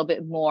little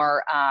bit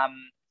more, I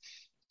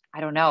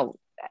don't know.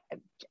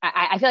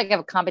 I feel like I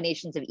have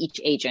combinations of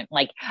each agent.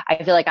 Like,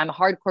 I feel like I'm a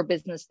hardcore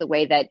business the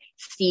way that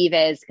Steve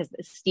is, because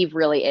Steve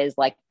really is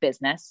like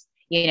business.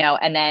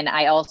 And then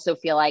I also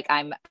feel like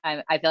I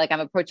feel like I'm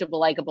approachable,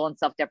 likable, and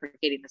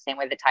self-deprecating the same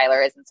way that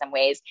Tyler is in some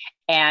ways.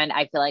 And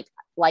I feel like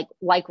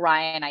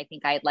Ryan, I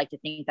think I'd like to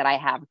think that I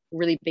have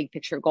really big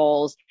picture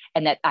goals,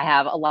 and that I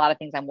have a lot of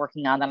things I'm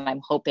working on that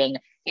I'm hoping,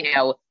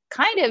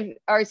 kind of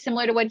are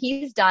similar to what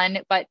he's done,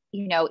 but,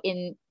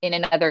 in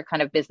another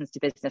kind of business to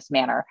business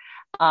manner,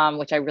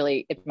 which I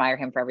really admire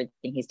him for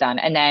everything he's done.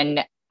 And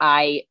then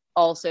I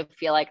also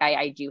feel like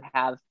I do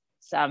have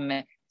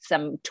some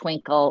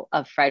twinkle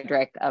of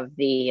Fredrik, of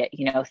the,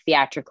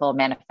 theatrical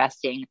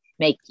manifesting,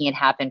 making it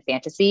happen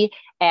fantasy.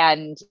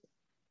 And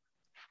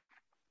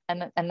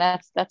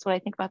that's what I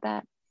think about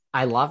that.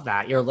 I love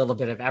that. You're a little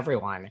bit of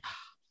everyone.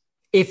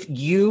 If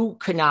you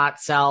could not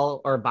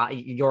sell or buy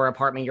your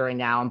apartment you're in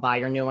now and buy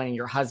your new one, and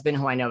your husband,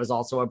 who I know is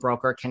also a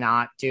broker,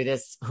 cannot do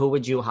this, who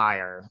would you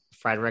hire?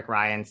 Fredrik,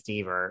 Ryan,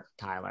 Steve, or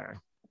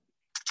Tyler?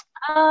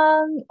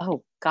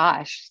 Oh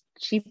gosh,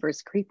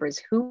 Jeepers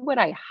Creepers. Who would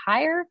I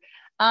hire?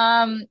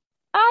 I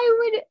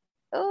would,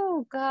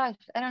 oh gosh,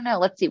 I don't know.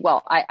 Let's see.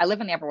 Well, I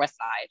live on the Upper West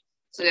Side.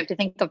 So we have to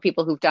think of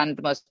people who've done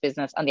the most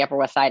business on the Upper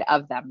West Side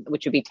of them,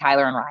 which would be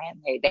Tyler and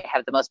Ryan. They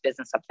have the most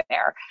business up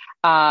there.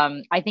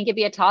 I think it'd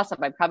be a toss-up.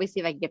 I'd probably see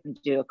if I could get them to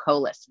do a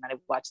co-list, and then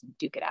I'd watch them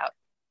duke it out.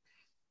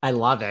 I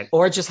love it.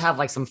 Or just have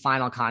like some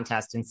final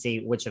contest and see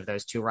which of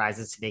those two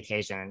rises to the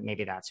occasion. And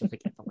maybe that's who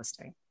could get the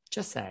listing.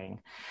 Just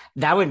saying.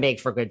 That would make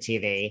for good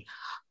TV.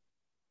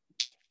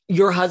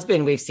 Your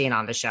husband, we've seen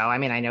on the show. I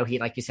mean, I know he,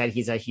 like you said,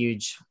 he's a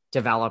huge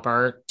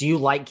developer. Do you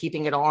like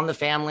keeping it all in the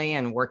family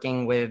and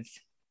working with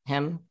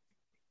him?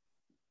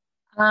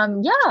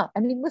 Yeah. I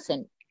mean,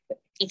 listen,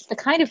 it's the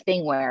kind of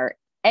thing where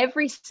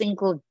every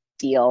single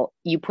deal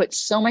you put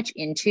so much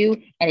into,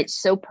 and it's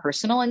so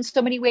personal in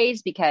so many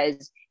ways,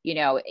 because,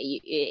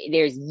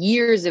 there's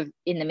years in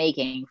the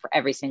making for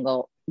every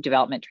single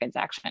development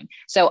transaction.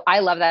 So I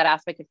love that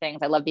aspect of things.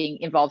 I love being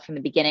involved from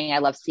the beginning. I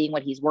love seeing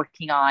what he's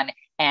working on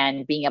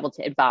and being able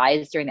to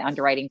advise during the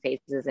underwriting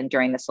phases and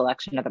during the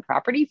selection of the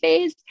property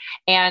phase.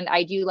 And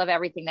I do love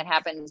everything that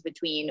happens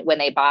between when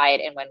they buy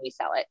it and when we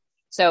sell it.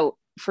 So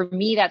for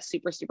me, that's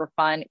super, super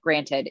fun.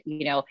 Granted,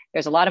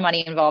 there's a lot of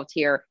money involved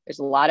here. There's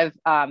a lot of,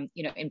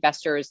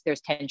 investors,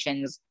 there's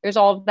tensions, there's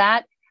all of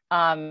that.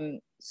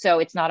 So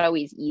it's not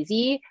always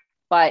easy,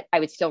 but I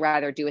would still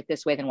rather do it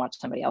this way than watch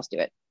somebody else do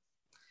it.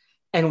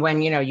 And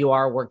when, you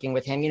are working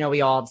with him,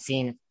 we all have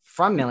seen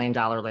from $1 Million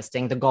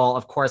Listing, the goal,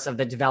 of course, of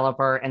the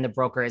developer and the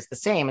broker is the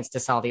same. It's to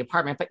sell the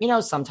apartment. But,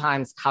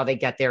 sometimes how they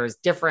get there is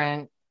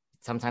different.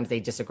 Sometimes they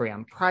disagree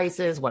on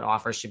prices, what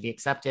offers should be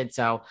accepted.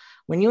 So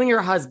when you and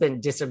your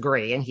husband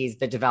disagree and he's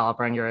the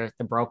developer and you're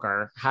the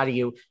broker,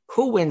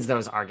 who wins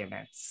those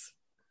arguments?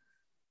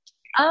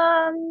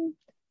 In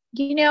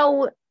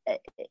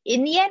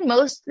the end,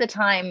 most of the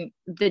time,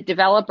 the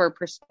developer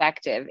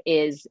perspective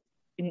is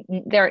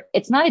there.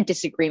 It's not a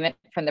disagreement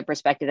from the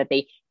perspective that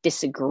they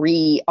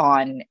disagree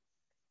on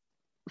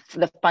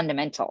the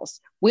fundamentals.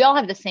 We all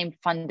have the same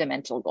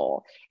fundamental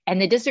goal. And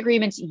the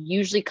disagreements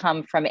usually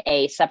come from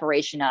a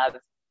separation of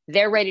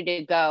they're ready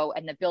to go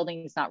and the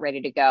building's not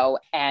ready to go.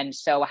 And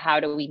so how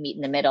do we meet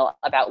in the middle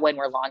about when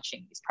we're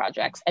launching these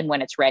projects and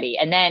when it's ready?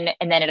 And then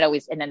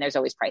there's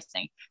always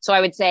pricing. So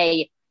I would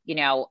say,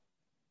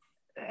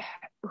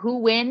 who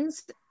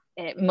wins?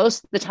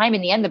 Most of the time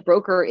in the end, the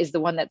broker is the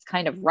one that's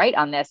kind of right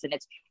on this. And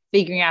it's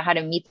figuring out how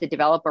to meet the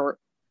developer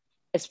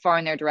as far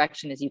in their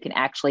direction as you can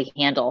actually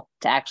handle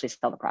to actually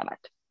sell the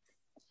product.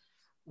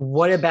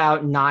 What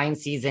about 9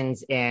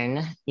 seasons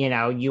in,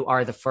 you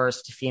are the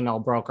first female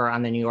broker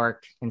on the New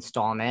York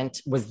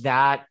installment. Was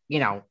that,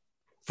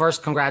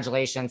 first,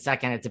 congratulations.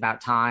 Second, it's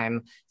about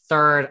time.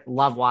 Third,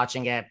 love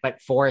watching it.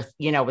 But fourth,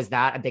 was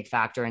that a big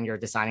factor in your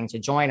deciding to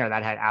join, or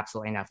that had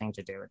absolutely nothing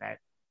to do with it?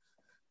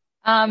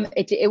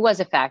 It was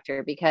a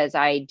factor because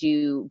I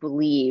do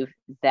believe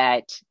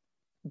that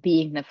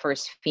being the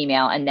first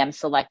female and them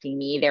selecting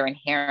me, there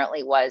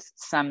inherently was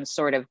some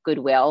sort of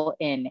goodwill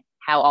in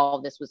how all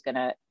of this was going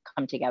to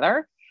come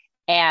together.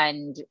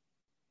 And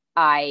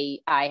I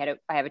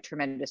have a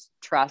tremendous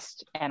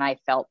trust, and I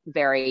just felt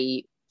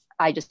very,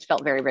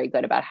 very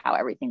good about how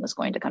everything was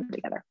going to come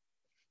together.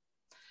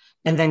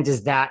 And then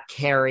does that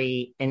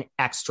carry an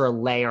extra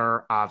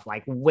layer of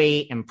like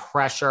weight and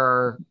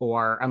pressure,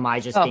 or am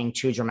I just being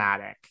too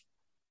dramatic?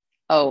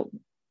 Oh,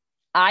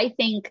 I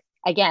think,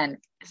 again,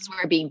 this is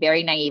where being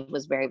very naive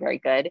was very, very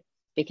good,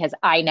 because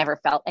I never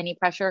felt any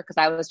pressure because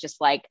I was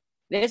just like,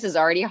 this is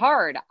already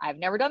hard. I've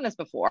never done this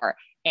before.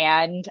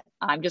 And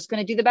I'm just going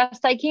to do the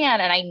best I can.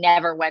 And I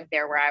never went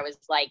there where I was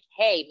like,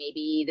 hey,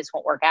 maybe this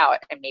won't work out.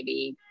 And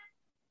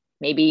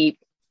maybe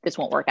this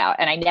won't work out.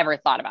 And I never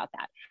thought about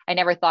that. I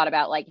never thought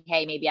about like,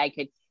 hey, maybe I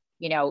could,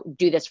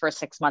 do this for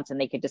 6 months and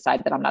they could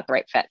decide that I'm not the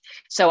right fit.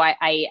 So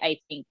I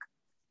think,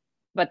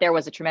 but there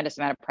was a tremendous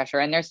amount of pressure,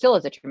 and there still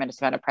is a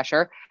tremendous amount of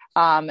pressure.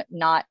 And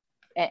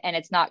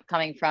it's not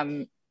coming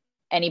from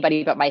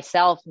anybody but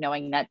myself,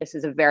 knowing that this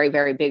is a very,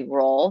 very big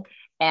role,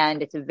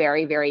 and it's a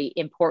very, very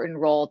important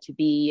role to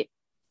be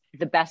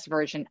the best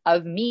version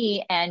of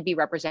me and be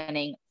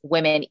representing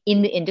women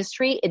in the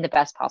industry in the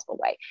best possible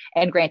way.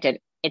 And granted,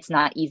 it's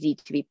not easy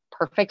to be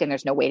perfect, and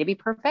there's no way to be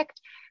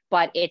perfect,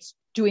 but it's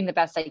doing the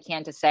best I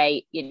can to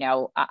say,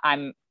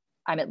 I'm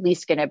at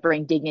least going to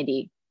bring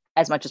dignity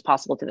as much as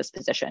possible to this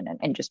position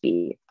and just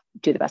do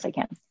the best I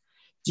can.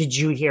 Did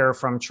you hear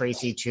from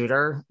Tracy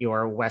Tudor,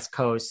 your West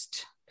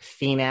Coast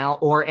female,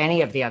 or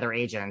any of the other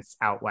agents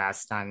out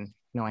West on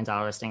 $1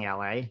 Million Listing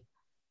LA?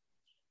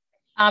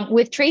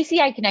 With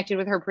Tracy, I connected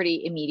with her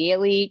pretty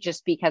immediately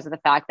just because of the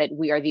fact that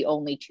we are the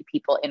only 2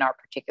 people in our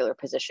particular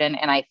position.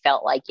 And I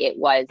felt like it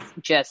was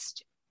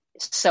just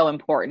so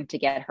important to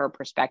get her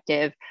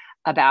perspective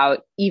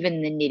about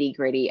even the nitty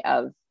gritty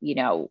of,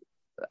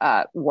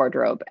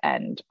 wardrobe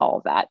and all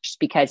of that, just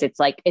because it's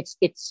like, it's,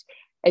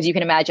 as you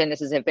can imagine,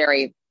 this is a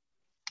very,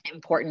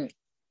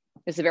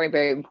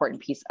 very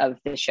important piece of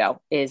the show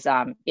is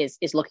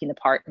looking the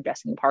part and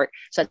dressing the part.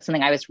 So that's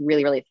something I was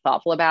really, really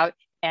thoughtful about.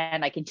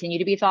 And I continue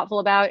to be thoughtful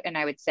about. And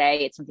I would say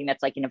it's something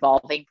that's like an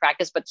evolving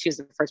practice, but she was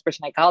the first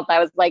person I called. I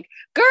was like,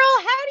 girl,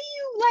 how do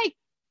you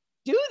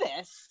do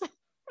this?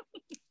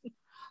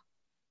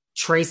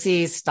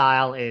 Tracy's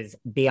style is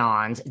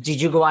beyond. Did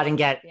you go out and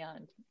get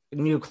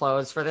new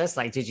clothes for this?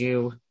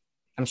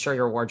 I'm sure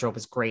your wardrobe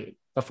was great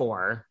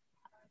before.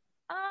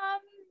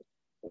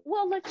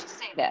 Well, let's just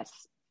say this.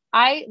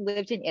 I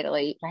lived in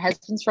Italy. My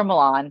husband's from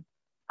Milan.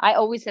 I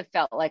always have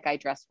felt like I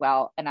dress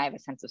well and I have a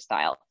sense of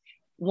style.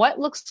 What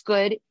looks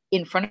good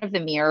in front of the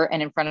mirror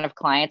and in front of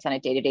clients on a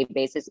day-to-day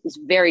basis is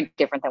very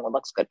different than what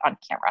looks good on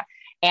camera.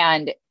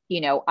 And,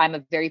 I'm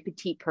a very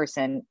petite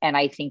person. And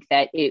I think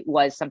that it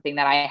was something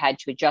that I had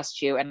to adjust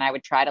to. And I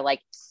would try to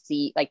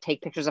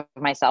take pictures of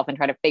myself and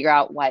try to figure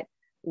out what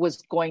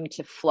was going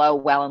to flow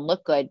well and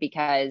look good,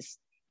 because,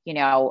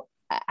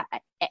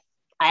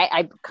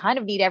 I kind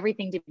of need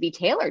everything to be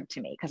tailored to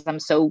me because I'm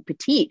so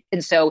petite.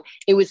 And so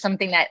it was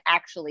something that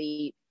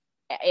actually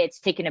it's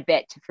taken a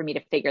bit for me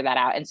to figure that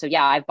out. And so,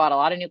 yeah, I've bought a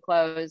lot of new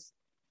clothes.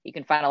 You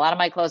can find a lot of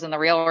my clothes on The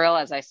Real Real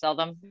as I sell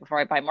them before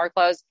I buy more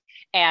clothes.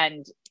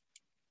 And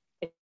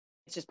it's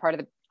just part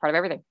of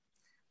everything.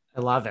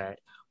 I love it.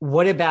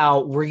 What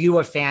about, were you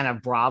a fan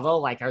of Bravo?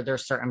 Like, are there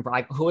certain,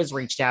 like, who has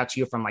reached out to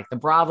you from like the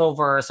Bravo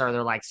verse? Are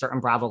there like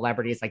certain Bravo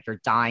celebrities like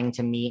you're dying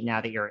to meet now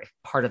that you're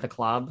part of the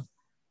club?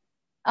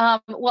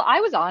 Well,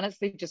 I was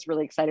honestly just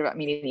really excited about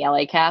meeting the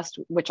LA cast,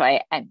 which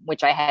I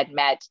had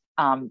met,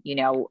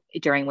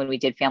 during when we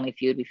did Family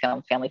Feud. We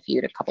filmed Family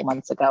Feud a couple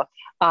months ago.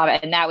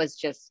 And that was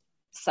just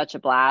such a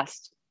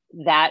blast.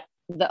 That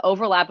the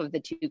overlap of the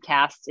two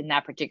casts in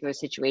that particular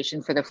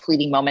situation for the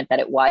fleeting moment that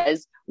it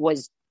was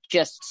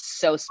just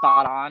so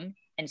spot on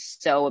and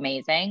so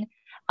amazing.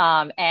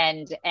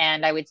 And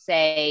I would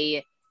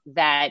say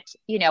that,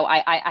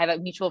 I have a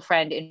mutual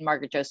friend in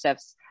Margaret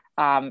Josephs,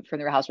 from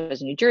the Real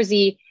Housewives of New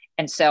Jersey.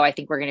 And so I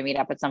think we're going to meet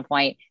up at some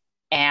point.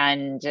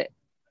 And,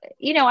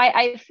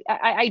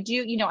 I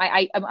do,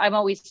 I'm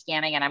always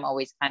scanning and I'm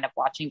always kind of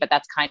watching, but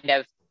that's kind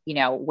of,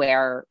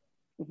 where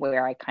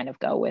I kind of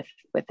go with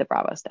the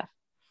Bravo stuff.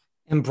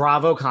 And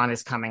BravoCon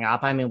is coming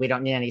up. I mean, we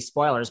don't need any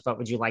spoilers, but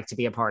would you like to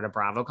be a part of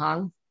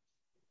BravoCon?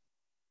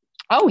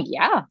 Oh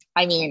yeah.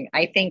 I mean,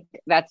 I think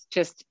that's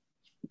just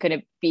going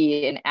to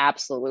be an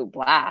absolute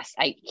blast.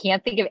 I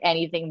can't think of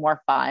anything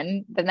more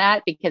fun than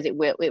that, because it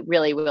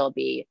really will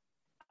be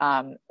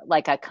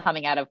like a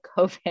coming out of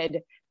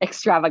COVID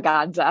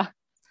extravaganza.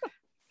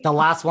 The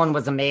last one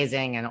was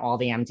amazing and all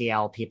the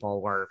MDL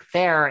people were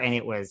there and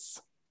it was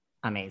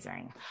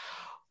amazing.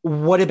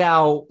 What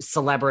about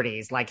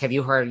celebrities? Like, have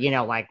you heard,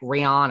 like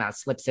Rihanna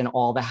slips in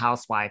all the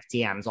housewife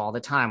DMs all the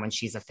time when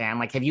she's a fan.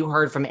 Like, have you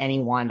heard from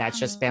anyone that's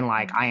just been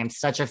like, I am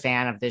such a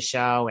fan of this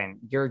show and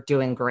you're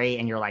doing great.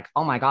 And you're like,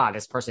 oh my God,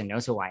 this person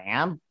knows who I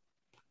am?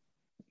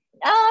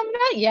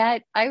 Not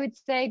yet. I would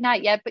say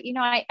not yet. But,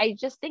 I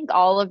just think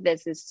all of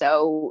this is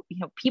so,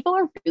 people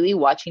are really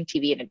watching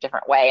TV in a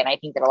different way. And I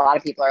think that a lot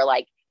of people are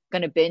like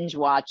going to binge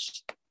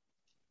watch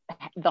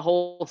the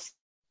whole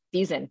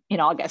season in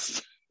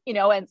August.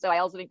 And so I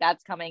also think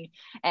that's coming.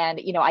 And,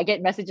 I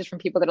get messages from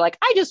people that are like,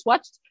 I just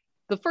watched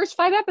the first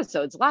 5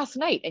 episodes last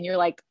night. And you're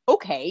like,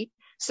 okay.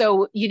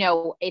 So,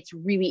 it's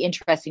really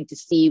interesting to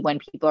see when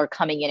people are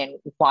coming in and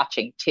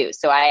watching too.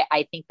 So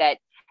I think that,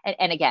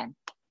 and again,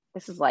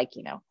 this is like,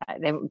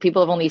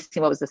 people have only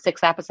seen, what was the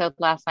 6th episode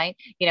last night?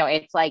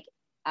 It's like,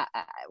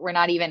 we're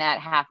not even at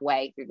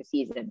halfway through the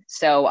season.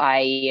 So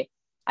I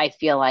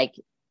feel like,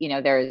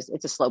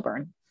 it's a slow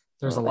burn.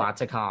 There's a lot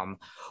to come.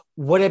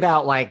 What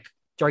about like,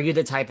 are you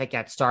the type that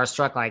gets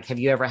starstruck? Like, have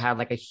you ever had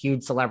like a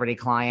huge celebrity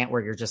client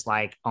where you're just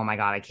like, oh my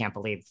God, I can't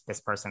believe this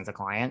person's a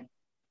client?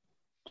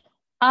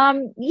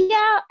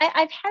 Yeah,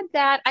 I've had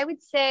that. I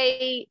would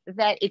say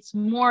that it's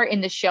more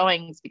in the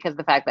showings because of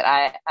the fact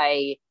that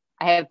I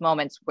have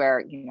moments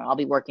where, I'll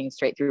be working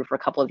straight through for a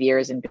couple of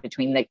years, and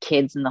between the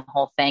kids and the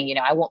whole thing,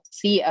 I won't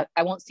see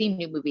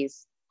new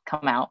movies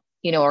come out,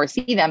 or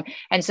see them.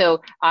 And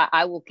so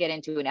I will get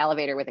into an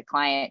elevator with a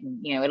client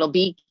and, it'll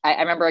be, I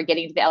remember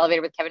getting into the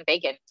elevator with Kevin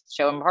Bacon to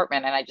show him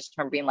Apartment. And I just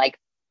remember being like,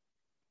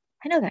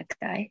 I know that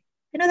guy.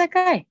 I know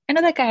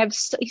that guy.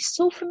 He's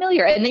so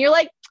familiar. And then you're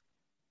like,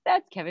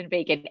 that's Kevin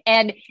Bacon.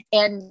 And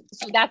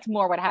so that's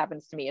more what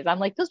happens to me is I'm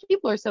like, those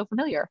people are so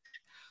familiar.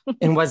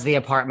 And was the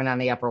Apartment on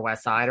the Upper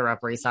West Side or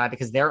Upper East Side?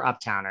 Because they're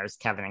uptowners,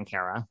 Kevin and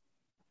Kara.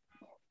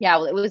 Yeah,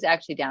 well, it was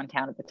actually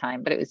downtown at the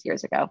time, but it was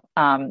years ago.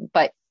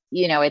 But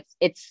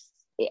it's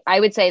I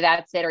would say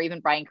that's it. Or even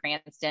Bryan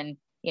Cranston,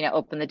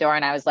 opened the door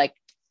and I was like,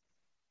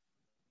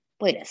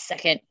 wait a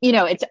second.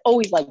 It's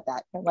always like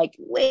that. I'm like,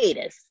 wait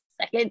a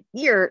second,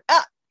 you're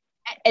up.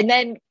 And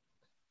then,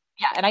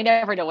 yeah, and I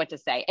never know what to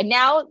say. And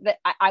now that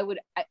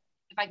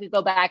if I could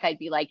go back, I'd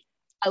be like,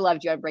 I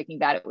loved you on Breaking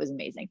Bad. It was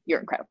amazing. You're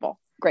incredible.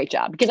 Great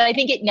job. Because I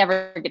think it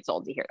never gets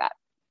old to hear that.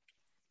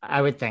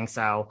 I would think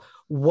so.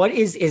 What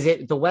is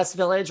it the West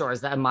Village, or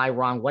am I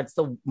wrong? What's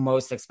the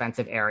most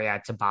expensive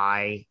area to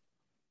buy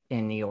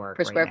in New York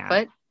per square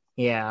foot?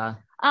 Yeah.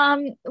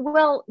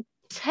 Well,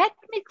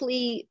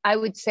 technically, I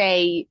would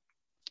say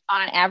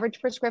on an average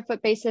per square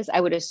foot basis,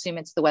 I would assume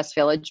it's the West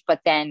Village,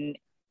 but then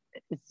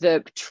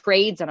the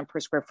trades on a per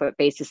square foot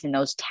basis in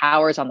those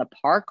towers on the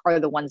park are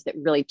the ones that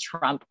really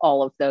trump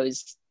all of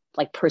those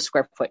like per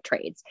square foot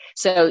trades.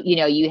 So,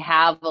 you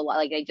have a lot,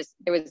 like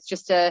there was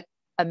just a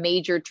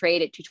major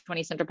trade at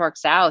 220 Central Park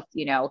South,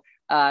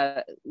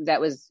 that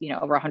was,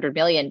 over 100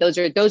 million. Those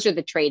are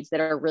the trades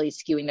that are really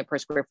skewing the per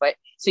square foot.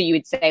 So you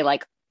would say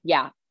like,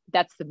 yeah,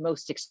 that's the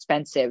most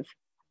expensive.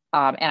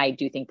 And I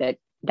do think that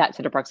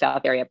Central Park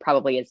South area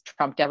probably has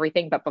trumped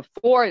everything. But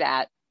before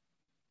that,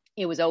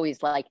 it was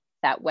always like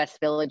that West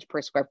Village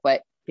per square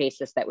foot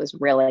basis that was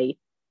really,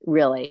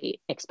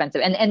 really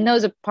expensive. And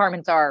those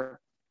apartments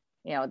are,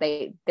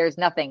 there's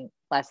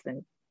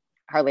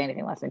hardly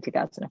anything less than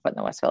 2,000 a foot in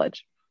the West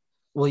Village.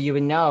 Well, you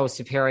would know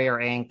Superior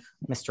Inc.,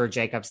 Mr.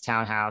 Jacobs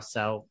Townhouse.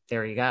 So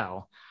there you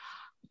go.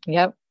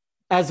 Yep.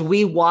 As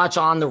we watch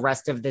on the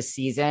rest of the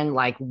season,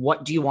 like,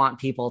 what do you want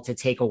people to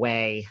take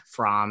away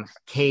from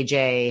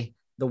KJ,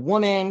 the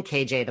woman,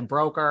 KJ, the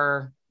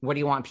broker? What do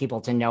you want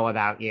people to know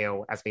about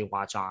you as we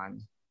watch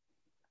on?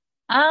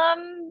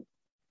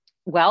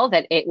 Well,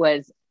 that it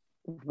was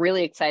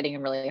really exciting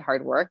and really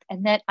hard work,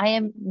 and that I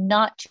am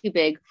not too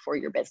big for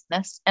your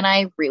business. And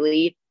I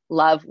really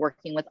love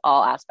working with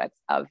all aspects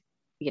of,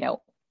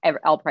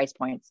 all price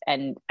points.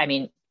 And I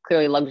mean,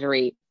 clearly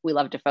luxury, we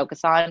love to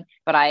focus on,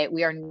 but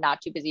we are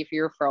not too busy for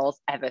your referrals.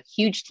 I have a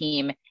huge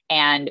team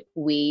and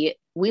we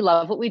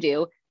love what we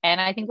do. And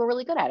I think we're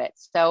really good at it.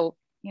 So,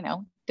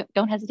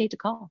 don't hesitate to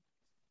call.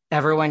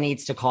 Everyone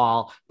needs to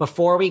call.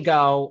 Before we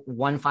go,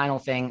 one final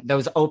thing,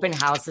 those open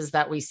houses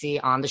that we see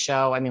on the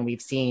show. I mean,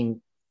 we've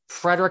seen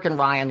Frederick and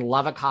Ryan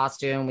love a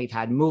costume. We've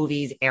had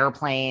movies,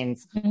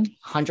 airplanes,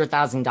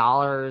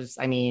 $100,000.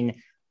 I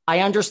mean, I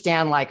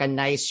understand like a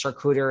nice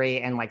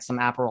charcuterie and like some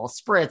Aperol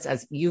spritz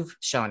as you've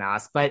shown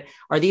us, but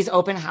are these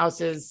open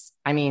houses?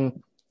 I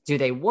mean, do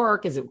they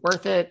work? Is it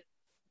worth it?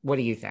 What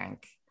do you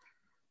think?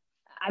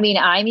 I mean,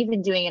 I'm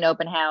even doing an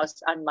open house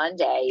on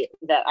Monday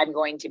that I'm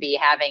going to be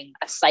having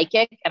a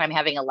psychic and I'm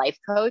having a life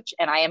coach,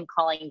 and I am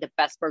calling the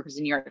best brokers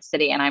in New York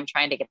City and I'm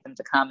trying to get them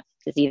to come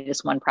to see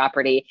this one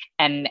property.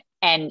 And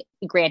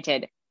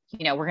granted,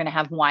 we're going to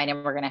have wine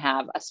and we're going to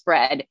have a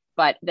spread,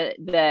 but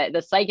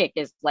the psychic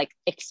is like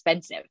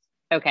expensive.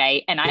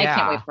 Okay. And I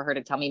can't wait for her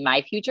to tell me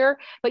my future.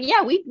 But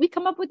yeah, we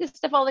come up with this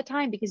stuff all the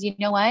time because you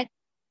know what?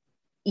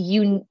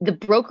 The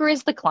broker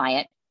is the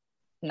client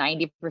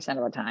 90%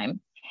 of the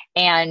time.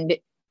 And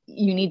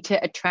you need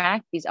to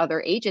attract these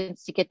other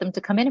agents to get them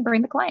to come in and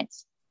bring the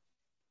clients.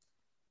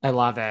 I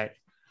love it.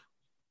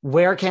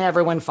 Where can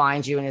everyone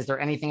find you? And is there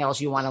anything else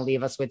you want to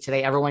leave us with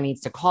today? Everyone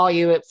needs to call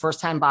you at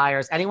first-time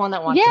buyers. Anyone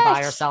that wants to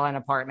buy or sell an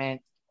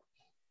apartment.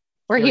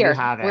 We're here.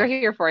 We're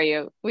here for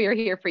you. We are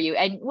here for you.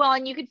 And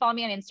you can follow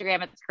me on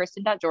Instagram. It's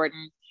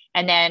Kirsten.Jordan.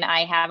 And then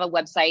I have a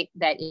website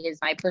that is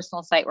my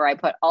personal site where I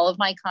put all of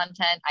my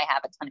content. I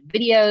have a ton of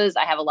videos.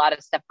 I have a lot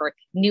of stuff for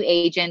new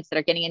agents that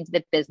are getting into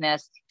the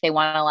business. They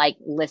want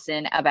to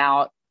listen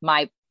about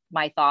my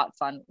thoughts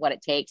on what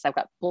it takes. I've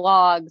got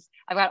blogs.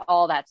 I've got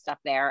all that stuff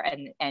there,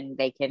 and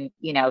they can,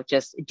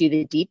 just do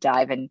the deep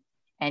dive and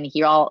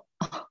hear all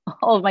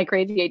of my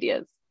crazy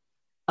ideas.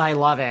 I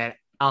love it.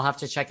 I'll have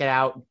to check it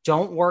out.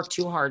 Don't work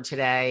too hard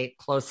today.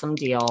 Close some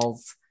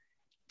deals.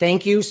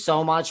 Thank you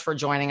so much for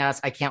joining us.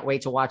 I can't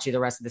wait to watch you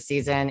the rest of the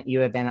season. You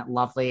have been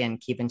lovely, and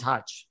keep in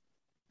touch.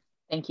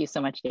 Thank you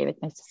so much, David.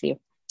 Nice to see you.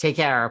 Take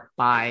care.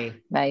 Bye.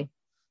 Bye.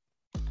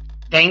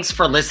 Thanks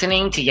for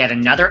listening to yet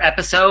another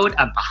episode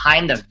of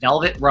Behind the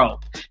Velvet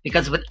Rope.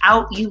 Because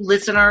without you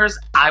listeners,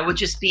 I would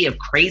just be a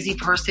crazy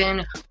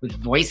person with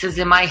voices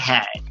in my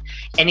head.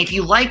 And if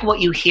you like what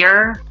you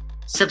hear,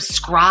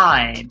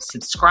 subscribe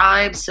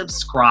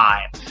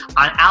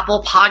on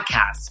Apple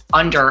Podcasts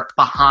under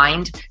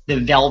Behind the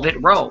Velvet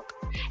Rope.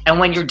 And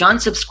when you're done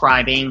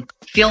subscribing,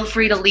 feel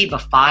free to leave a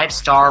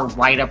 5-star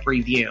write-up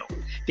review,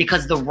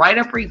 because the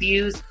write-up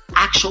reviews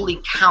actually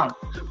count.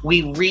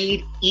 We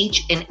read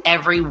each and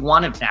every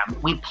one of them.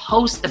 We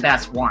post the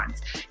best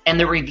ones, and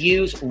the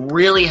reviews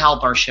really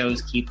help our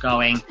shows keep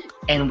going.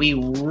 And we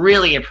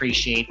really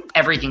appreciate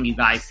everything you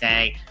guys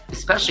say,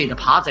 especially the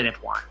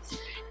positive ones.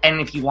 And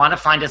if you want to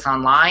find us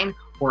online,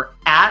 we're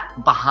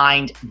at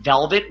Behind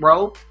Velvet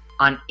Rope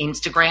on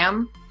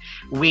Instagram.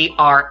 We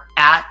are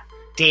at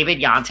David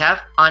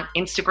Yontef on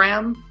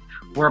Instagram.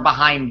 We're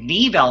Behind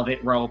the Velvet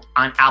Rope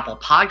on Apple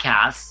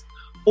Podcasts.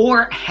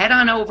 Or head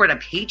on over to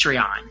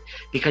Patreon,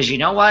 because you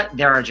know what?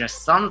 There are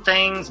just some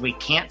things we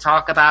can't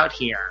talk about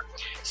here.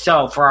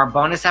 So for our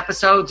bonus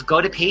episodes,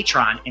 go to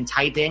Patreon and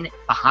type in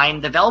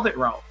Behind the Velvet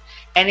Rope.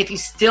 And if you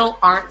still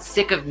aren't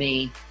sick of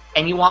me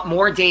and you want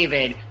more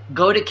David,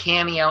 go to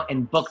Cameo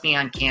and book me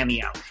on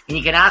Cameo. And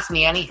you can ask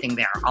me anything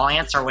there. I'll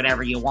answer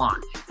whatever you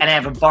want. And I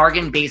have a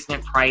bargain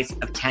basement price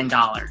of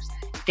 $10.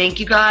 Thank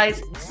you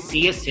guys. See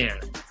you soon.